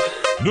over with.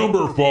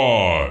 Number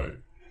 5.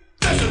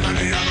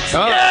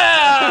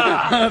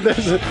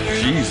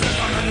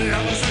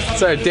 Jesus.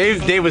 Sorry,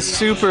 Dave was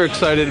super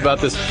excited about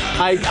this.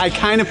 I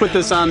kind of put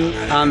this on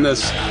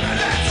this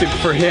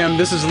for him.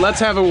 This is Let's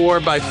Have a War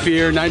by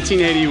Fear,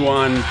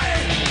 1981.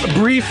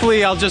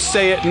 Briefly, I'll just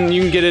say it and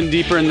you can get in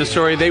deeper in the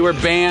story. They were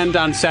banned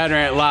on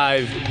Saturday Night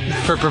Live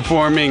for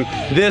performing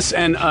this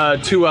and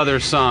 2 other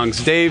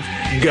songs. Dave,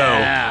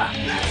 go.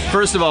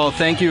 First of all,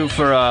 thank you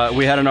for,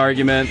 we had an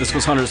argument. This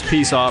was Hunter's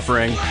peace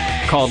offering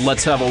called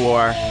Let's Have a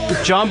War.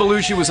 John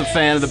Belushi was a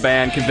fan of the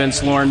band,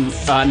 convinced Lorne,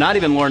 not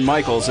even Lorne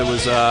Michaels, it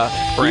was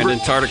Brandon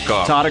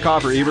Tartikoff.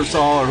 Tartikoff or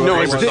Ebersol or whoever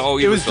No, it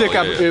was. it was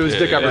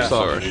Dick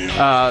Ebersol.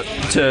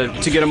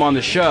 To get him on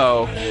the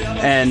show,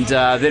 and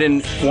they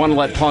didn't want to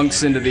let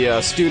punks into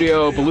the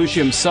studio. Belushi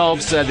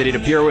himself said that he'd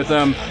appear with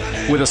them.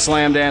 with the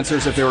slam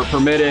dancers if they were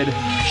permitted.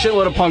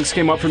 Shitload of punks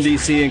came up from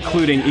D.C.,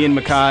 including Ian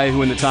MacKaye,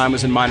 who in the time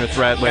was in Minor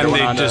Threat. Later And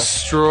went they on to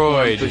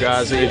destroyed.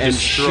 Fugazi, They and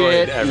destroyed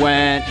shit everything.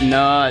 went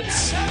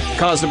nuts.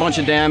 Caused a bunch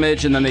of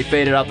damage, and then they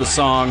faded out the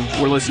song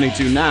we're listening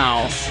to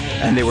now,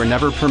 and they were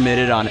never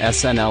permitted on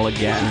SNL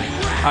again.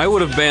 I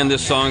would have banned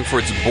this song for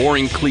its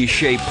boring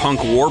cliche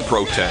punk war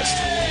protest.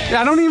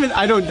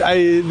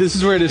 This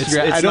is where I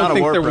disagree. It's I don't not a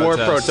think war they're war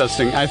protest.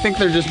 protesting. I think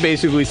they're just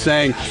basically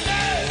saying,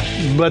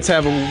 let's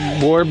have a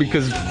war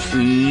because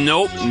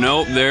Nope.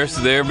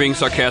 They're being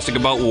sarcastic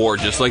about war,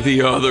 just like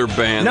the other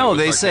band. No, that was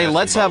they say, sarcastic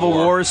let's about have a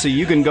war so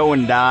you can go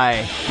and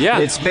die. Yeah.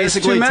 It's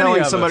basically too many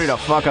telling of somebody us.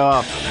 to fuck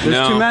off. there's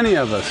No. too many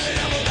of us.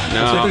 That's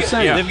what No, they're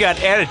saying. Yeah, they've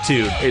got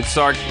attitude. it's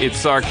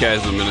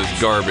sarcasm and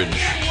it's garbage.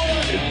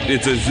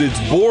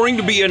 It's boring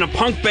to be in a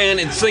punk band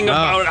and sing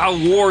about how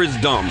war is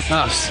dumb.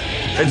 Us.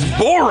 It's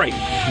boring.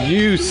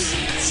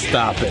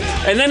 Stop it.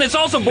 And then it's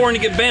also boring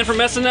to get banned from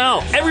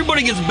SNL.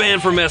 Everybody gets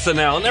banned from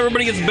SNL, and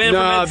everybody gets banned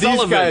from Ed these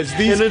Sullivan. guys-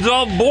 these- and it's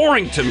all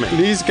boring to me.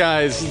 These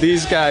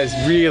guys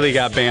really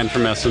got banned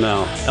from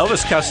SNL.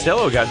 Elvis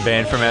Costello got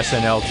banned from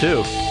SNL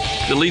too.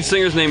 The lead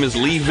singer's name is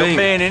Lee Don't Ving.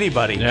 ban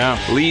anybody. Yeah.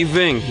 Lee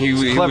Ving.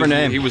 He clever was,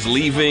 name. He was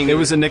leaving. It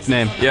was a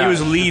nickname. Yeah. He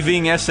was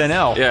leaving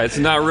SNL. Yeah, it's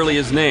not really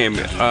his name.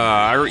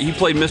 He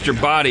played Mr.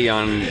 Body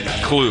on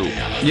Clue.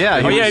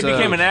 Yeah, Oh yeah, was, he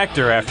became an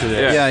actor after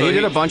that. Yeah, so he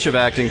did a bunch of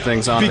acting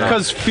things on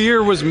Because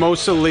Fear was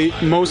mostly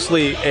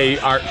a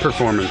art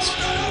performance.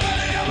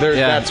 Yeah,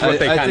 That's what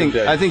they I kind of think,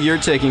 did. I think you're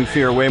taking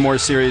Fear way more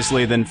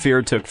seriously than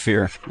Fear took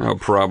Fear. Oh,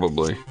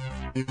 probably.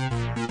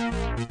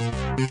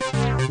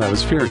 That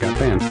was Fear got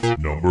banned.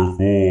 Number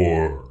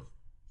 4.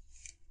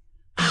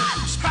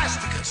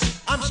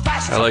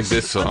 I like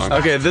this song.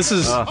 Okay, this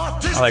is.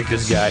 I like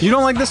this guy. You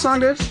don't like this song,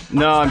 Dave?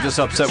 No, I'm just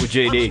upset with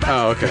JD.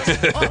 Oh,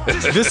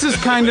 okay. This is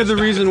kind of the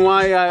reason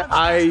why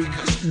I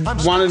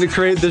wanted to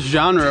create this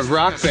genre of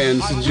rock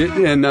bands. And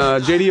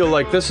JD will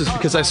like this is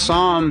because I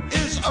saw him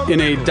in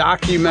a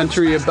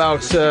documentary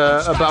about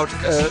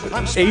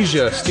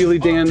Asia, Steely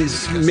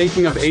Dan's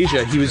making of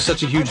Asia. He was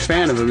such a huge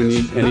fan of him.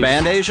 The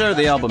band Asia or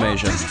the album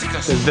Asia?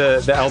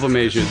 The album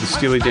Asia, the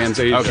Steely Dan's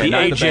Asia. Okay, The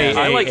not the AJ. band.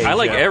 I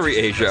like every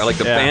Asia. I like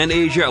the band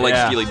Asia. I like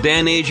Yeah. Steely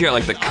Dan Asia. I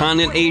like the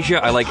continent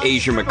Asia. I like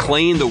Asia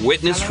McLean, the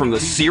witness from the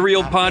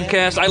Serial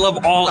podcast. I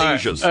love all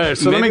Asias. All right,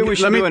 so Maybe we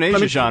should do an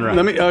Asia genre.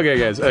 Okay,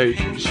 guys.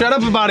 Shut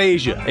up about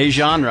Asia. A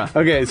genre.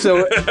 Okay,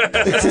 so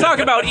Let's talk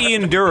about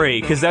Ian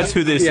Dury because that's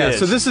who this yeah, is.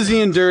 so this is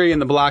Ian Dury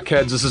and the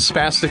Blockheads. This is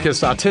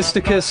Spasticus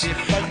Autisticus.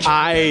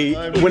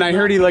 When I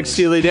heard he liked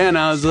Steely Dan,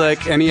 I was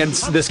like, and he had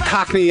this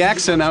Cockney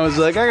accent, I was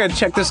like, I gotta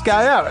check this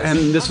guy out.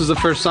 And this was the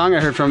first song I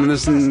heard from him.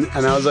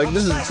 And I was like,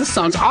 this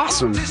song's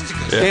awesome.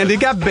 And it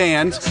got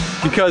banned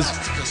because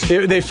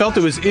they felt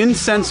it was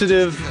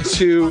insensitive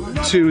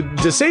to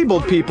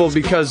disabled people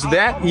because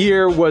that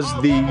year was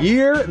the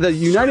year the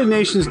United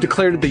Nations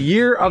declared it the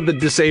year of the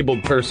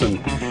disabled person.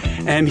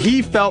 And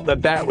he felt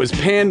that was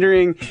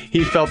pandering.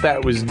 He felt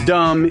that was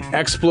dumb,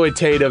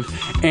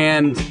 exploitative,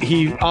 and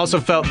he also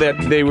felt that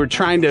they were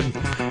trying to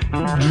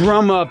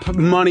drum up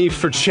money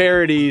for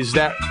charities.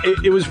 That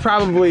it was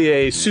probably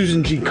a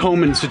Susan G.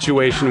 Komen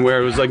situation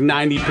where it was like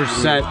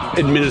 90%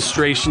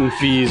 administration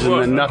fees,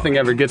 and then nothing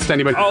ever gets to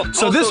anybody.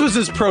 So this also- was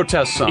his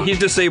protest song, He's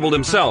disabled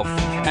himself.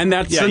 and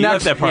that's yeah, the you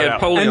next. left that part He had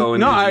out. polio.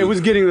 And, no, I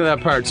was getting to that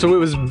part. So it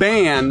was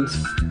banned,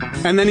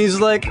 and then he's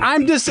like,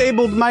 I'm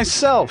disabled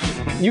myself.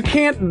 You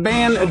can't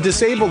ban a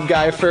disabled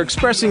guy for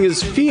expressing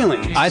his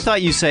feelings. I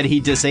thought you said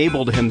he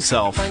disabled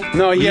himself.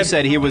 No, he you had-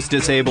 said he was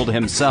disabled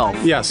himself.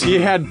 Yes, he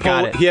had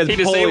Got it. he had He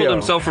disabled polio.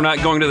 himself for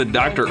not going to the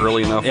doctor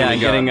early enough. Yeah, when he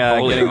getting got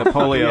polio. getting the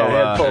polio.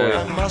 Yeah, he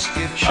had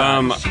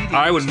polio.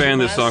 I would ban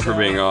this song for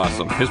being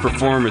awesome. His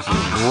performance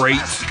is great.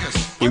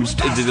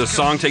 The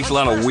song takes a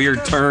lot of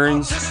weird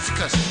turns.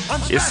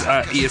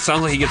 It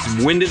sounds like he gets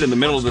winded in the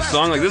middle of the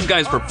song. Like this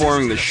guy's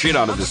performing the shit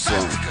out of this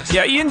song.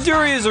 Yeah, Ian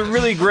Dury is a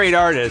really great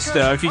artist.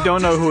 If you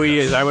don't know who he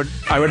is, I would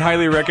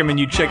highly recommend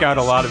you check out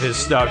a lot of his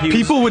stuff.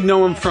 People would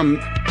know him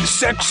from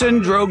Sex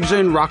and Drugs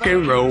and Rock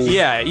and Roll.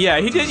 Yeah,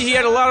 he did. He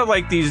had a lot of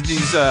like these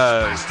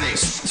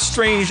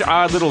strange,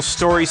 odd little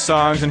story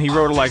songs, and he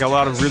wrote like a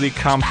lot of really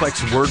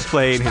complex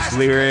wordplay in his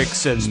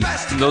lyrics. And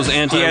Those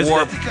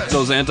anti-war, has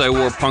those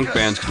anti-war punk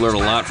bands could learn a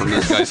lot from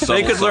this guy's.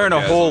 they could learn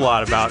a whole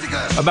lot about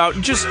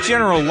just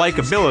general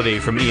likability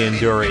from Ian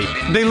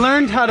Dury. They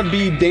learned how to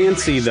be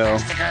dancey, though.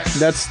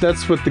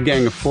 That's what the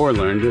Gang of Four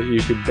learned. That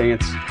you could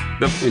dance.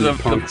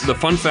 The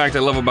fun fact I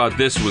love about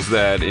this was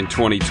that in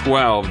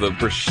 2012 the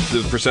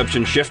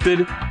perception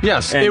shifted.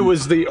 Yes, And- it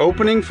was the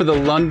opening for the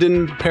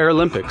London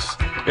Paralympics.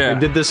 Yeah.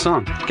 They did this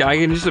song. I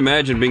can just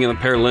imagine being in the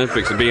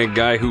Paralympics and being a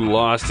guy who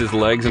lost his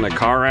legs in a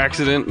car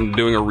accident and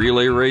doing a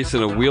relay race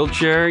in a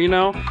wheelchair,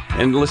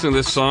 and listening to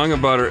this song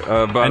about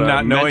And a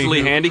not knowing mentally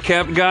who-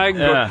 handicapped guy.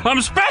 Yeah.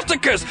 I'm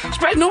Spasticus!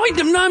 No,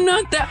 I'm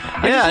not that.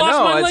 I Yeah, just lost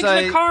no, my it's legs in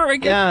like- a car.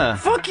 yeah.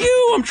 Fuck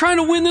you! I'm trying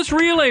to win this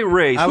relay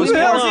race. I was Leave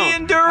me born- alone.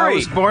 Ian I Dury.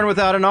 was born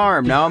without an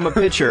arm. Now I'm a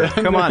pitcher.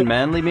 Come on,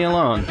 man. Leave me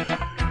alone.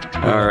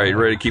 All right,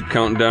 ready to keep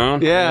counting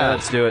down? Yeah, Yeah,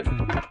 let's do it.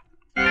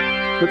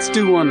 let's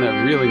do one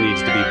that really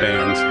needs to be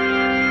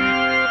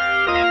banned.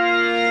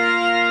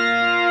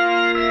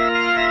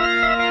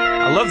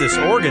 I love this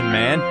organ,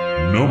 man.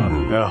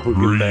 Number Oh,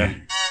 we'll get there.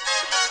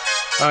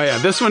 3. Oh yeah,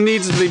 this one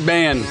needs to be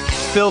banned.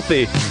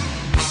 Filthy.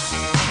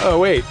 Oh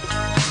wait.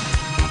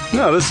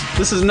 No,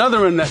 this is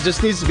another one that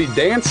just needs to be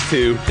danced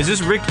to. Is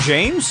this Rick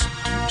James?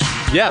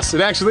 Yes,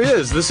 it actually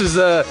is. This is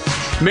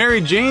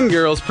Mary Jane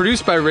Girls,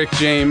 produced by Rick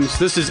James.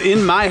 This is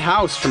In My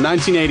House from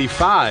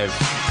 1985.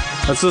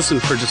 Let's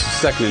listen for just a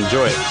second and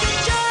enjoy it.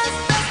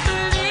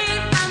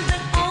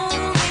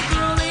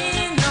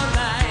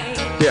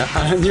 Yeah,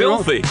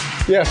 Filthy.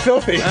 Yeah,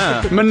 filthy.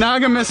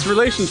 Monogamous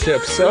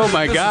relationships. Oh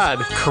my God.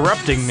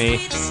 Corrupting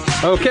me.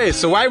 Okay,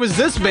 so why was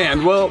this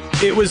banned? Well,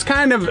 it was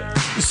kind of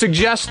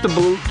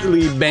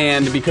suggestively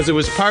banned because it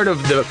was part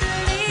of the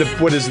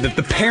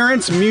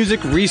Parents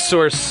Music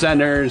Resource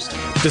Centers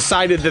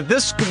decided that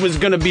this was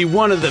going to be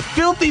one of the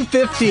Filthy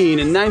 15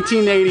 in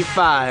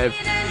 1985,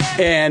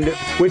 and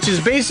which is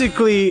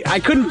basically, I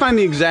couldn't find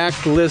the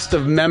exact list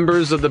of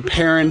members of the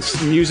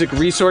Parents Music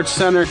Resource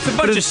Center. It's a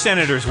bunch of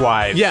senators'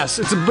 wives. Yes,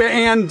 it's a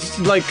band,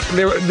 like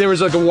there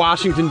was like a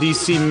Washington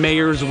D.C.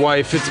 mayor's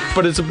wife.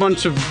 It's a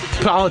bunch of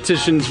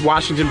politicians,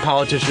 Washington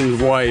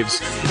politicians' wives,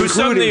 Who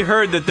suddenly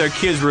heard that their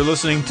kids were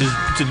listening to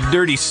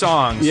dirty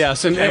songs.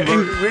 Yes, and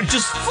we're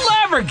just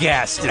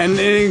flabbergasted. and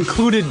it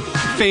included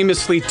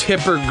famously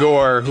Tipper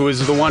Gore, who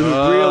was the one who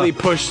really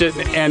pushed it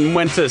and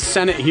went to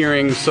Senate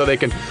hearings so they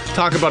could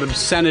talk about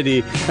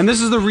obscenity. And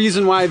this is the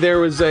reason why there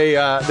was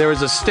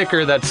a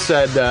sticker that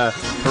said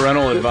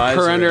Parental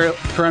advisory.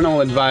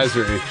 parental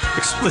advisory.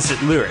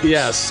 Explicit lyrics.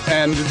 Yes,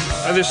 and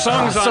There's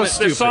songs on so it.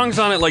 stupid. There's songs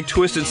on it like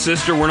 "Twisted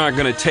Sister," "We're Not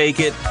Gonna Take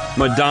It,"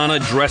 Madonna,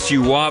 "Dress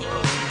You Up,"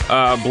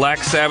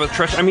 Black Sabbath,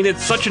 "Trash." I mean,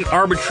 it's such an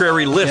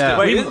arbitrary list. Yeah.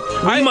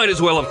 That we might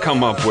as well have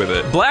come up with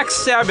it. Black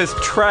Sabbath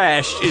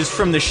Trash is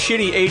from the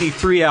shitty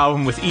 83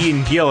 album with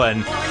Ian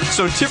Gillan,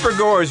 so Tipper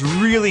Gore is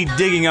really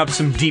digging up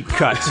some deep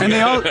cuts. And they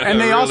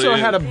It also really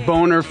had a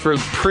boner for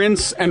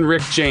Prince and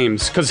Rick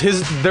James because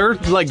their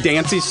like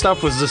dancey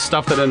stuff was the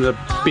stuff that ended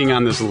up being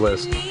on this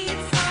list.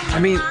 I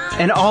mean,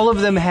 and all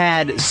of them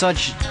had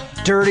such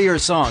dirtier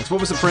songs. What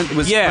was the Prince?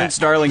 Was Yeah, Prince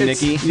Darling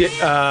it's- Nikki?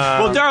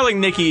 well, Darling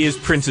Nikki is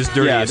Prince's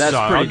dirtiest that's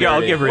song. pretty I'll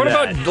dirty. give her What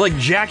that. about like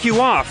 "Jack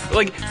You Off"?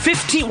 Like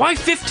 15? Why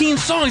 15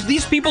 songs?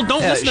 These people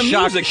don't listen to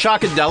music.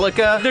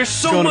 Shockadelica. There's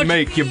so gonna much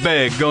make you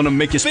beg, gonna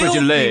make you spread your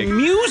filthy leg.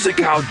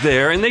 music out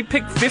there, and they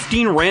pick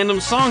 15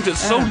 random songs.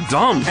 It's so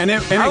dumb. And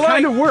it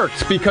kind of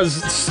worked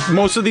because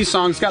most of these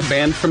songs got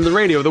banned from the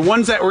radio. The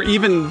ones that were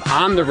even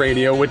on the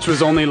radio, which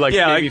was only like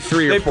maybe like,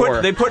 3 or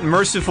 4. They put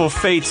Merciful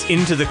Fates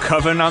into the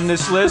Coven on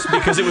this list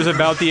because it was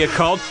about the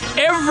occult.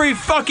 Every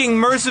fucking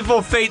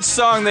Merciful Fate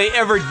song they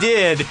ever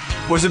did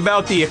was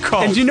about the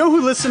occult. And do you know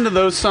who listened to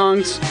those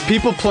songs?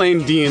 People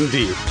playing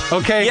D&D.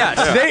 Okay?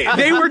 Yes.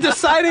 They were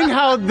deciding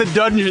how the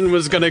dungeon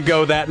was going to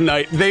go that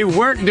night. They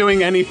weren't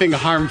doing anything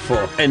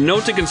harmful. And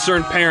note to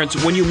concerned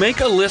parents, when you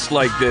make a list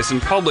like this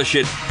and publish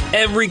it,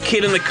 every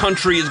kid in the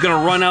country is going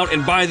to run out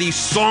and buy these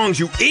songs,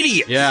 you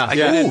idiot. Yeah,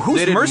 ooh, who's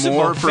they did Merciful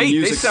more for Fate? They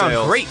music sound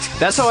sales. great.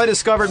 That's how I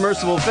discovered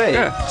Merciful Fate.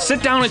 Yeah.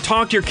 Sit down and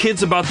talk to your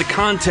kids about the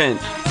content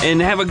and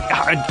have an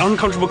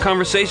uncomfortable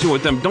conversation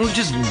with them. Don't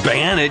just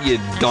ban it, you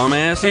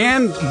dumbass.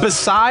 And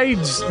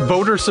besides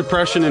voter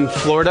suppression in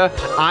Florida,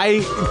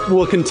 I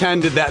will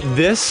contend that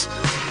this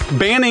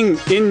banning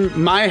In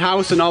My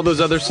House and all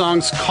those other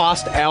songs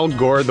cost Al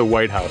Gore the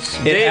White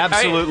House. It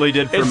absolutely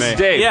did for It's me.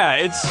 Dave. Yeah,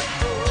 it's.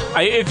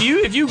 If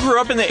you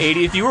grew up in the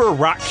 80s, if you were a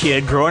rock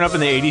kid growing up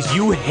in the 80s,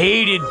 you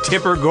hated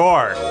Tipper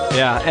Gore.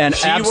 Yeah, and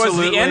She was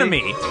absolutely, the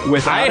enemy.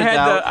 Without a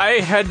doubt. I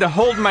had to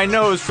hold my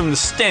nose from the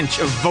stench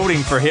of voting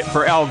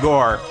for Al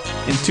Gore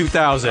in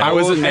 2000. I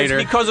was a It's Nader.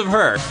 because of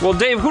her. Well,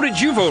 Dave, who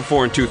did you vote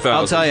for in 2000?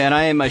 I'll tell you, and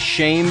I am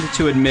ashamed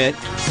to admit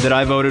that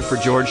I voted for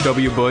George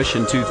W. Bush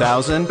in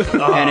 2000,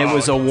 and it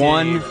was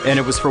and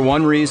it was for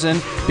one reason,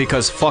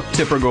 because fuck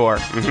Tipper Gore.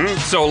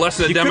 So,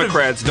 listen to You could've-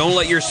 Democrats, don't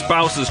let your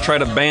spouses try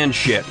to ban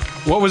shit.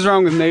 What was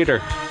wrong with Nader?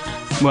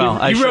 Well,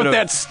 I You should wrote have.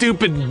 that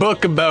stupid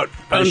book about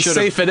I should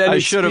unsafe have. at any I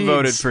should have speeds.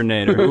 voted for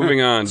Nader.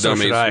 Moving on, So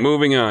dummies. should I.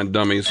 Moving on,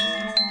 dummies.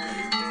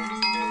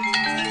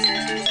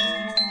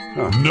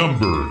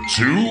 Number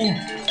 2.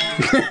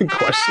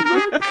 Question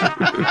mark?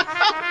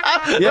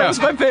 That Yeah. was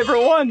my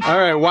favorite one. All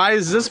right. Why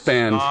is this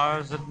banned?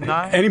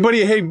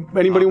 Anybody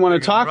want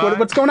to talk?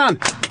 What's going on?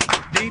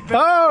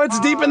 Oh, it's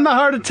Deep in the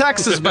Heart of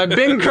Texas by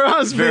Bing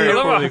Crosby. I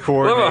love poorly how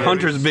coordinated.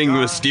 Hunter's being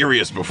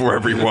mysterious before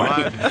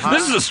everyone.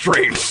 This is a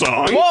strange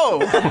song.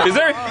 Whoa! Is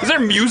there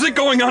music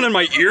going on in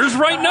my ears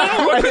right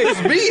now? What could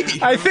this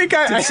be? I think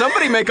Did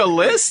somebody make a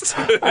list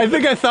I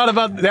think I thought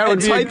about that would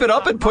and be. type it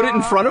up and put it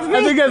in front of me?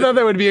 I think I thought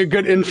that would be a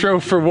good intro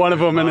for one of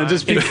them, and it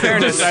just be. In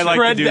fairness, just I like to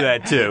spread do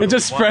that too. It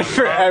just spread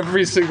for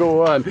every single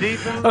one.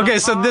 Okay,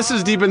 so this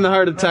is Deep in the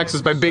Heart of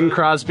Texas by Bing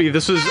Crosby.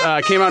 This was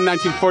came out in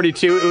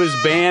 1942. It was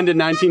banned in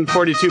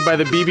 1942 by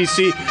the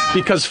BBC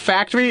because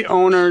factory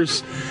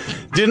owners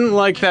didn't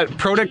like that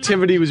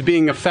productivity was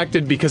being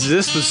affected because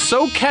this was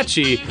so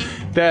catchy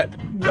that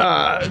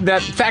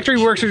that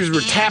factory workers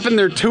were tapping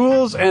their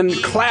tools and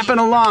clapping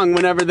along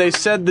whenever they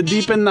said the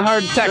Deep in the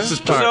Heart of Texas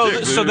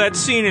part. So that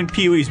scene in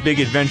Pee-wee's Big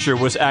Adventure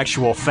was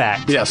actual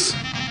fact. Yes.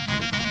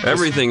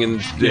 Everything in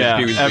Pee-wee's Big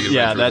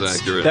Adventure was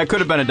accurate. that could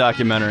have been a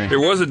documentary. There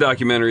was a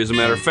documentary, as a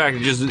matter of fact.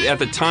 Just at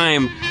the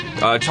time,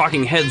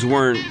 talking heads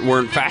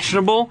weren't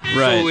fashionable,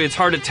 Right. so it's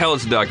hard to tell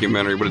it's a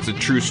documentary, but it's a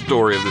true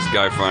story of this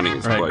guy finding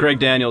his Right. bike. Greg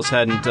Daniels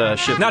hadn't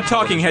shipped. Not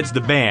Talking Heads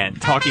the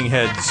band. Talking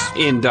Heads.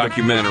 In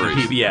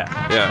documentaries. Yeah.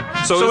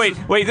 Yeah. So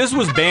wait, this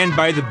was banned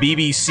by the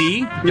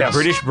BBC, the Yes.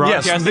 British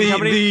Broadcasting Yes,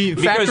 Company, the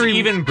because factory-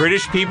 even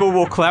British people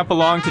will clap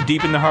along to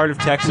 "Deep in the Heart of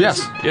Texas."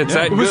 Yes. It's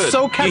that It was good.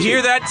 so catchy. You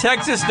hear that,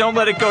 Texas? Don't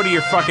let it go to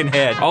your fucking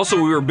head. Also,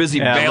 we were busy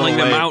Yeah, bailing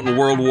no them way. out in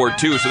World War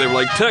II, so they were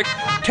like,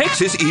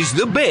 Texas is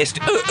the best.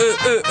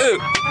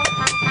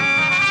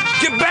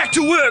 Get back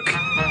to work!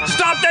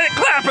 Stop that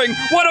clapping!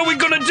 What are we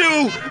gonna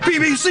do?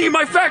 BBC,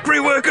 my factory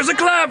workers are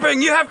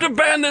clapping! You have to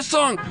ban this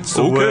song! It's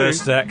the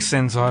worst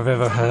accents I've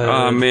ever heard.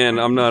 Oh, man,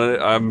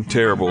 I'm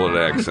terrible at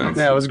accents.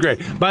 Yeah, it was great.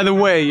 By the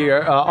way,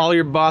 all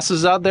your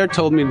bosses out there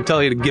told me to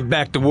tell you to get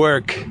back to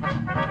work.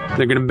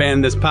 They're going to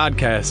ban this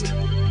podcast.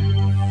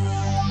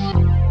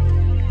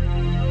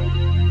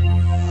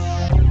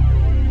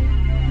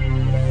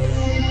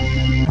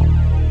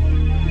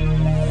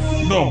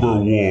 Number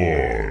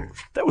 1.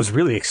 That was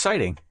really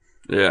exciting.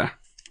 Yeah.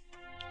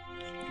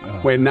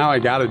 Wait, now I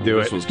got to do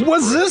it. was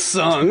What's this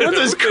song? What's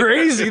this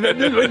crazy?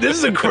 This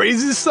is a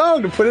crazy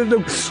song to put into.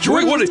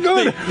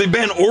 Wait, they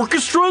ban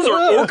orchestras?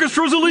 Are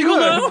orchestras illegal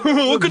now?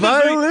 Look at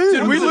Violin. this.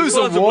 Did we lose a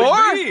Possibly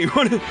war? be.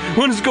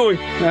 What is going?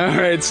 All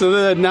right, so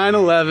the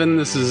 9/11.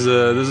 This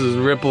is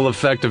ripple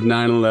effect of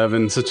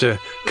 9/11. Such a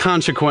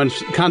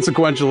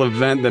consequential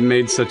event that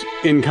made such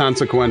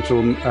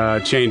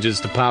inconsequential changes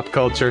to pop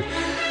culture.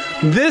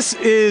 This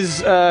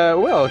is,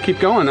 well, keep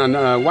going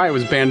on why it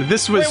was banned.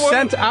 This was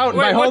sent out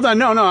by, hold on,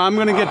 no, I'm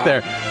going to get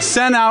there.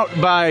 Sent out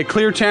by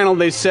Clear Channel.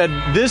 They said,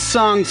 this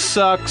song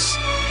sucks.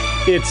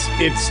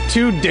 It's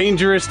too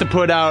dangerous to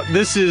put out.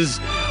 This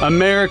is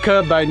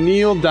America by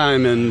Neil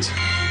Diamond.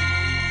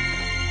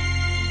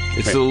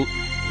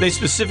 They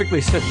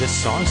specifically said this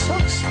song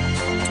sucks?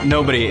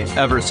 Nobody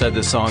ever said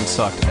this song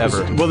sucked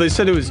ever. Well, they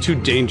said it was too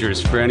dangerous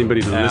for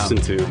anybody to Yeah. listen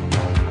to.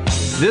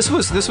 This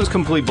was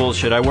complete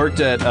bullshit. I worked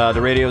at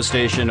the radio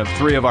station of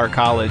 3 of our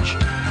college.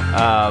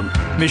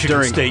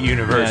 Michigan State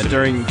University.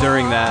 Yeah,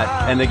 during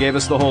that, and they gave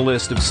us the whole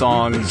list of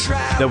songs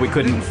that we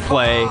couldn't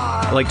play,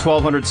 like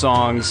 1,200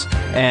 songs,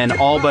 and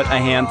all but a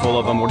handful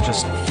of them were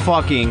just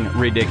fucking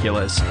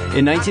ridiculous.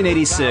 In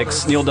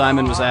 1986, Neil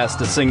Diamond was asked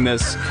to sing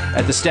this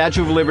at the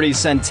Statue of Liberty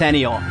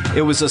Centennial.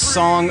 It was a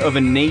song of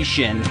a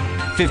nation.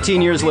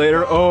 15 years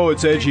later, oh,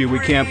 it's edgy, we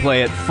can't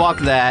play it. Fuck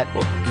that.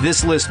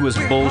 This list was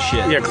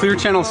bullshit. Yeah, Clear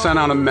Channel sent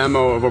out a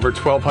memo of over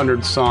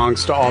 1,200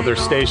 songs to all their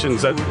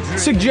stations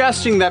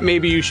suggesting that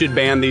maybe you should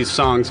ban these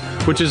songs,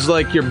 which is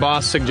like your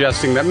boss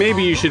suggesting that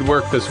maybe you should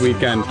work this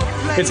weekend.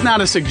 It's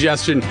not a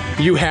suggestion.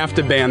 You have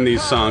to ban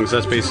these songs.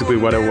 That's basically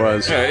what it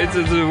was. Yeah,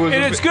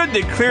 And it's good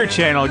that Clear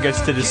Channel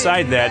gets to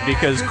decide that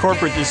because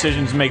corporate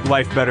decisions make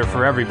life better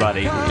for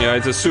everybody. Yeah,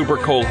 it's a super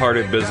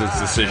cold-hearted business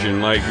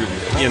decision. Like,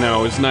 you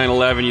know, it's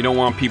 9/11. You don't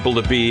want people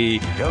to be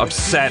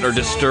upset or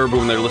disturbed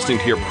when they're listening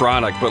to your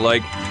product. But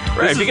like,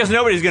 Right, because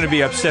nobody's going to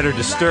be upset or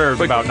disturbed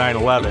about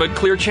 9/11. But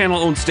Clear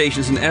Channel owns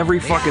stations in every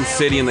fucking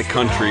city in the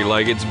country.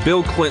 Like, it's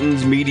Bill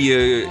Clinton's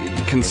media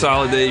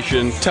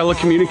consolidation.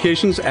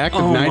 Telecommunications Act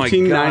of Oh my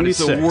 1996. God, it's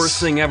the worst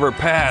thing ever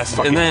passed.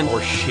 And then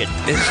shit.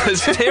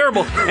 it's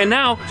terrible. And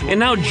now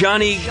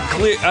Johnny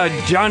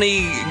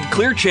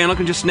Clear Channel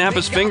can just snap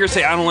his finger,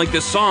 say I don't like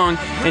this song,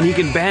 and he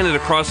can ban it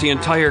across the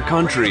entire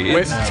country.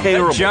 It's Wait,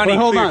 terrible. Johnny Wait,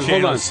 hold Clear on, hold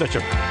Channel on. is such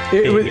a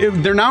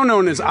They're now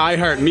known as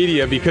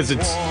iHeartMedia because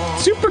it's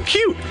super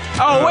cute.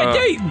 Oh,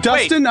 wait,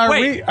 Dustin, are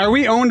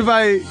we owned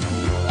by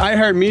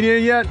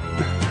iHeartMedia yet?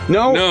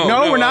 No,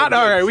 we're not.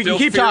 All right, we can still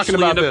keep talking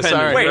fiercely about this. All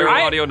right. Wait,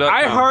 Audio.com.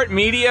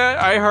 iHeartMedia,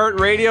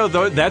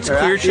 iHeartRadio, that's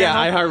Clear Channel?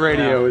 Yeah,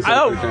 iHeartRadio is.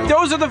 Oh, Clear Channel.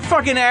 those are the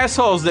fucking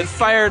assholes that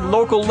fired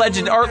local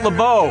legend Art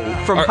LeBeau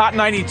from Hot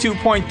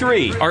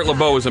 92.3. Art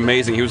LeBeau is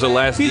amazing. He was the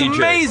last He's DJ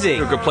amazing.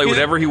 who could play He's-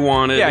 whatever he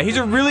wanted. Yeah, he's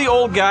a really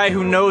old guy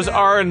who knows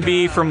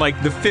R&B from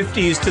like the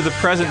 50s to the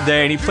present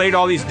day, and he played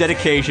all these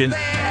dedications.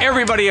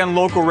 Everybody on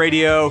local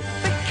radio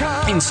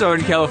in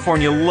Southern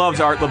California loves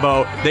Art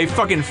LeBeau. They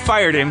fucking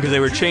fired him because they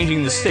were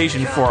changing the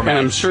station format. And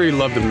I'm sure he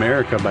loved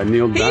America by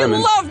Neil He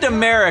Diamond. loved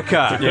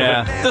America.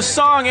 Yeah. The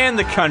song and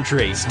the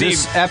country.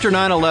 After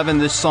 9/11,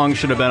 this song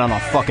should have been on a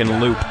fucking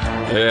loop.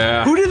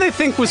 Yeah. Who did they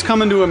think was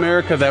coming to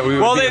America that we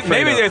would Well, be afraid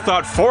maybe of? they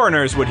thought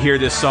foreigners would hear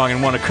this song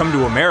and want to come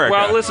to America.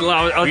 Well, listen,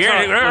 I'll tell you.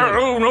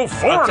 no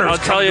foreigners I'll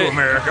tell come you, to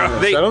America.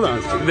 Settle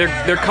down.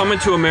 They're coming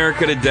to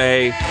America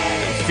today.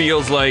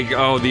 Feels like,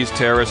 oh, these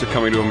terrorists are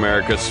coming to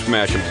America,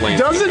 smashing planes.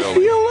 Does it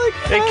feel like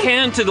It that?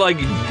 can to like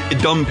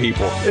dumb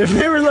people. If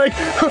they were like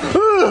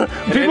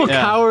people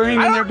Yeah.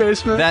 cowering in their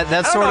basement. That I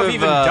don't sort know of if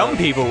even dumb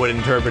people would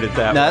interpret it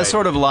that way. that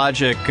sort of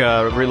logic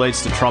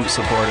relates to Trump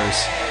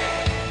supporters.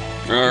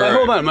 All Like, right.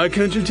 hold on, my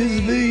country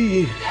 'tis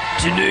thee.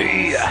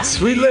 Today,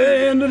 sweet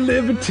land of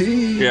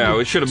liberty. Yeah,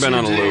 it should have been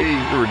on a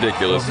loop.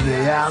 Ridiculous.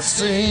 Today I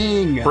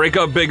sing. Break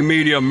up big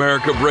media,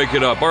 America. Break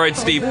it up. All right,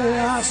 Steve.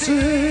 I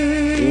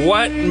sing.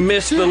 What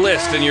missed the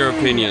list in your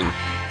opinion?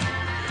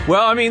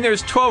 Well, I mean,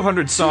 there's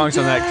 1,200 songs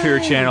on that Clear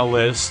Channel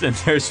list, and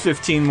there's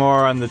 15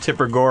 more on the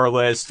Tipper Gore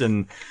list,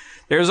 and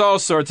there's all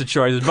sorts of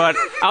choices. But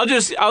I'll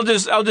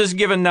just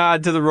give a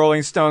nod to the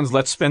Rolling Stones'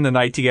 "Let's Spend the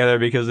Night Together"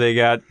 because they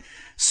got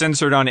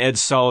censored on Ed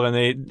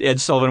Sullivan.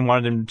 Ed Sullivan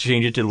wanted them to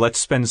change it to "Let's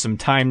Spend Some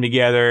Time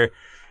Together,"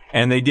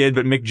 and they did.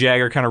 But Mick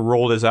Jagger kind of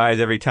rolled his eyes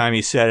every time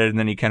he said it, and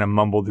then he kind of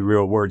mumbled the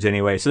real words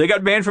anyway. So they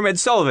got banned from Ed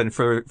Sullivan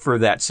for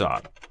that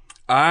song.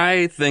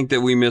 I think that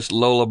we missed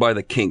Lola by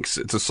the Kinks.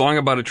 It's a song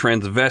about a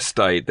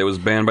transvestite that was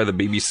banned by the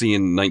BBC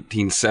in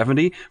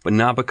 1970, but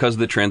not because of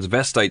the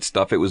transvestite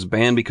stuff. It was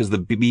banned because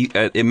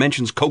it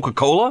mentions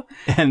Coca-Cola.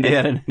 And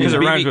because it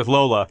rhymes with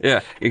Lola.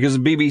 Yeah, because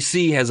the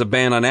BBC has a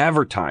ban on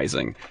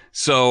advertising.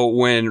 So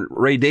when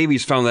Ray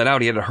Davies found that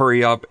out, he had to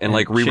hurry up and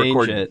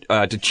re-record it.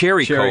 To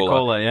Cherry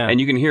Cola, yeah.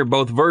 And you can hear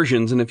both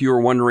versions, and if you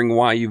were wondering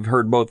why you've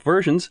heard both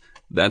versions,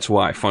 that's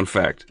why. Fun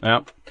fact.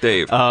 Yep.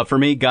 Dave. For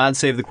me, God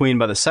Save the Queen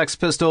by the Sex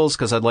Pistols,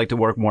 because I'd like to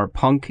work more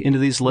punk into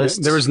these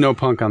lists. There was no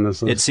punk on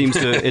this list.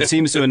 It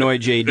seems to annoy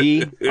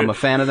JD. I'm a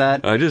fan of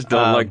that. I just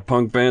don't like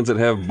punk bands that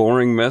have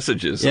boring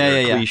messages.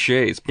 Yeah.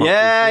 Cliches.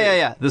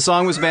 Yeah. The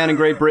song was banned in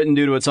Great Britain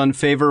due to its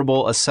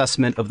unfavorable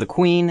assessment of the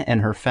Queen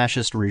and her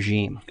fascist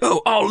regime.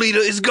 Oh, our leader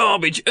is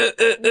garbage.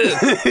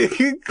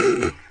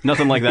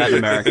 Nothing like that in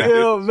America.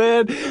 Oh,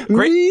 man.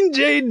 Mean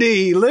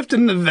JD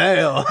lifting the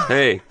veil.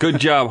 Hey, good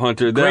job,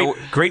 Hunter.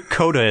 Great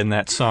coda in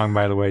that song,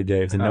 by the way,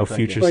 Dave. The no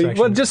future section.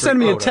 Well, just send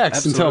me a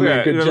text and tell me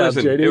a good job,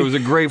 listen, JD. it was a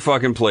great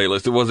fucking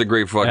playlist. It was a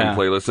great fucking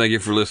playlist. Thank you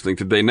for listening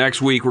today.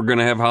 Next week, we're going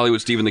to have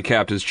Hollywood Steve in the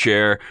Captain's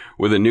Chair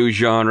with a new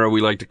genre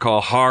we like to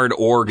call hard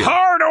organ.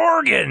 Hard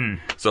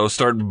organ! So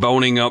start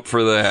boning up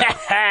for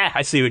that.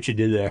 I see what you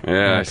did there.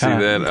 Yeah, I see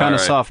that. Kind of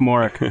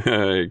sophomoric.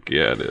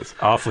 Yeah, it is.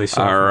 Awfully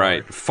sophomoric. All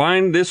right.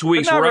 Find this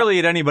week's... But not really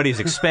at anybody's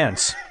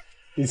expense.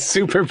 He's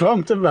super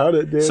pumped about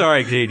it, dude.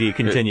 Sorry, JD.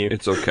 Continue.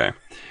 It's okay.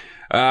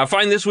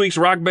 Find this week's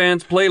Rock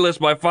Bands playlist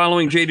by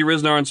following JD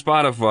Riznar on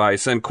Spotify.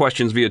 Send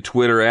questions via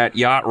Twitter at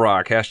Yacht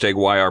Rock,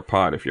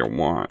 #YRPod if you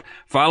want.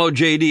 Follow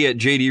JD at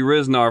JD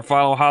Riznar.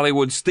 Follow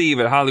Hollywood Steve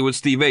at Hollywood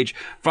Steve H.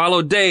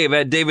 Follow Dave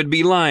at David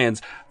B.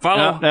 Lyons.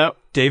 Follow... No.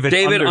 David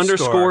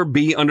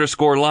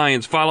 _B_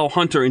 Lyons. Follow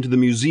Hunter into the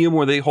museum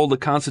where they hold the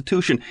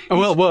Constitution.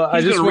 Well,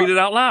 he's going to read it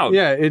out loud.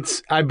 Yeah,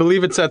 I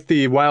believe it's at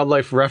the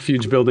Wildlife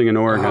Refuge building in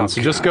Oregon.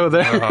 So just go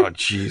there. Oh,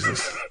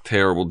 Jesus.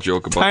 Terrible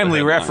joke about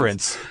timely the headlines.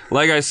 reference.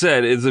 Like I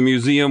said, it's a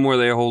museum where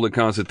they hold the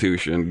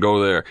Constitution. Go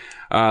there.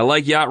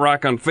 Like Yacht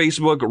Rock on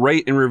Facebook,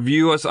 rate and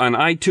review us on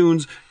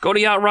iTunes. Go to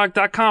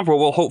yachtrock.com for what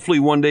will hopefully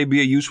one day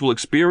be a useful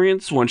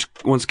experience once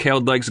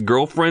Cal Dyke's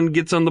girlfriend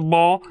gets on the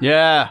ball.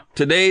 Yeah.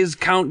 Today's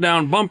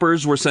countdown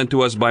bumpers were sent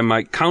to us by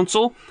Mike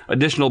Council.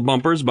 Additional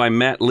bumpers by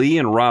Matt Lee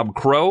and Rob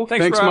Crow.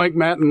 Thanks Rob. Mike,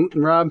 Matt, and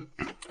Rob.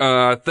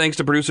 Thanks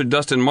to producer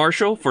Dustin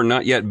Marshall for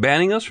not yet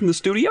banning us from the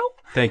studio.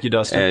 Thank you,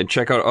 Dustin. And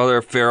check out other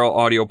Feral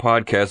audio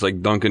podcasts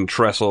like Duncan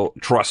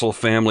Trussell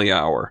Family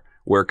Hour,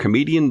 where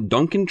comedian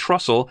Duncan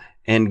Trussell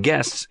and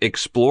guests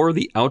explore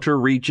the outer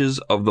reaches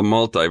of the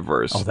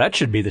multiverse. Oh, that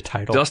should be the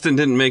title. Dustin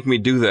didn't make me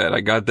do that.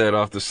 I got that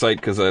off the site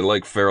because I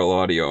like Feral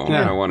Audio and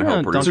I want to help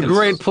It's produce a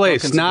great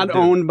place, not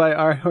owned by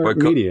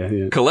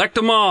iHeartMedia. Yeah. Collect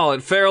them all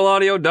at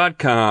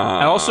feralaudio.com.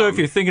 And also, if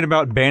you're thinking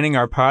about banning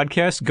our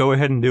podcast, go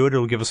ahead and do it.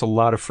 It'll give us a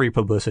lot of free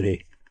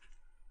publicity.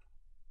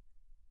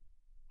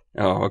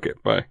 Oh, okay.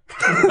 Bye.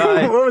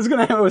 What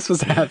was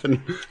supposed to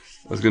happen?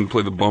 I was going to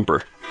play the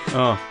bumper.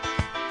 Oh.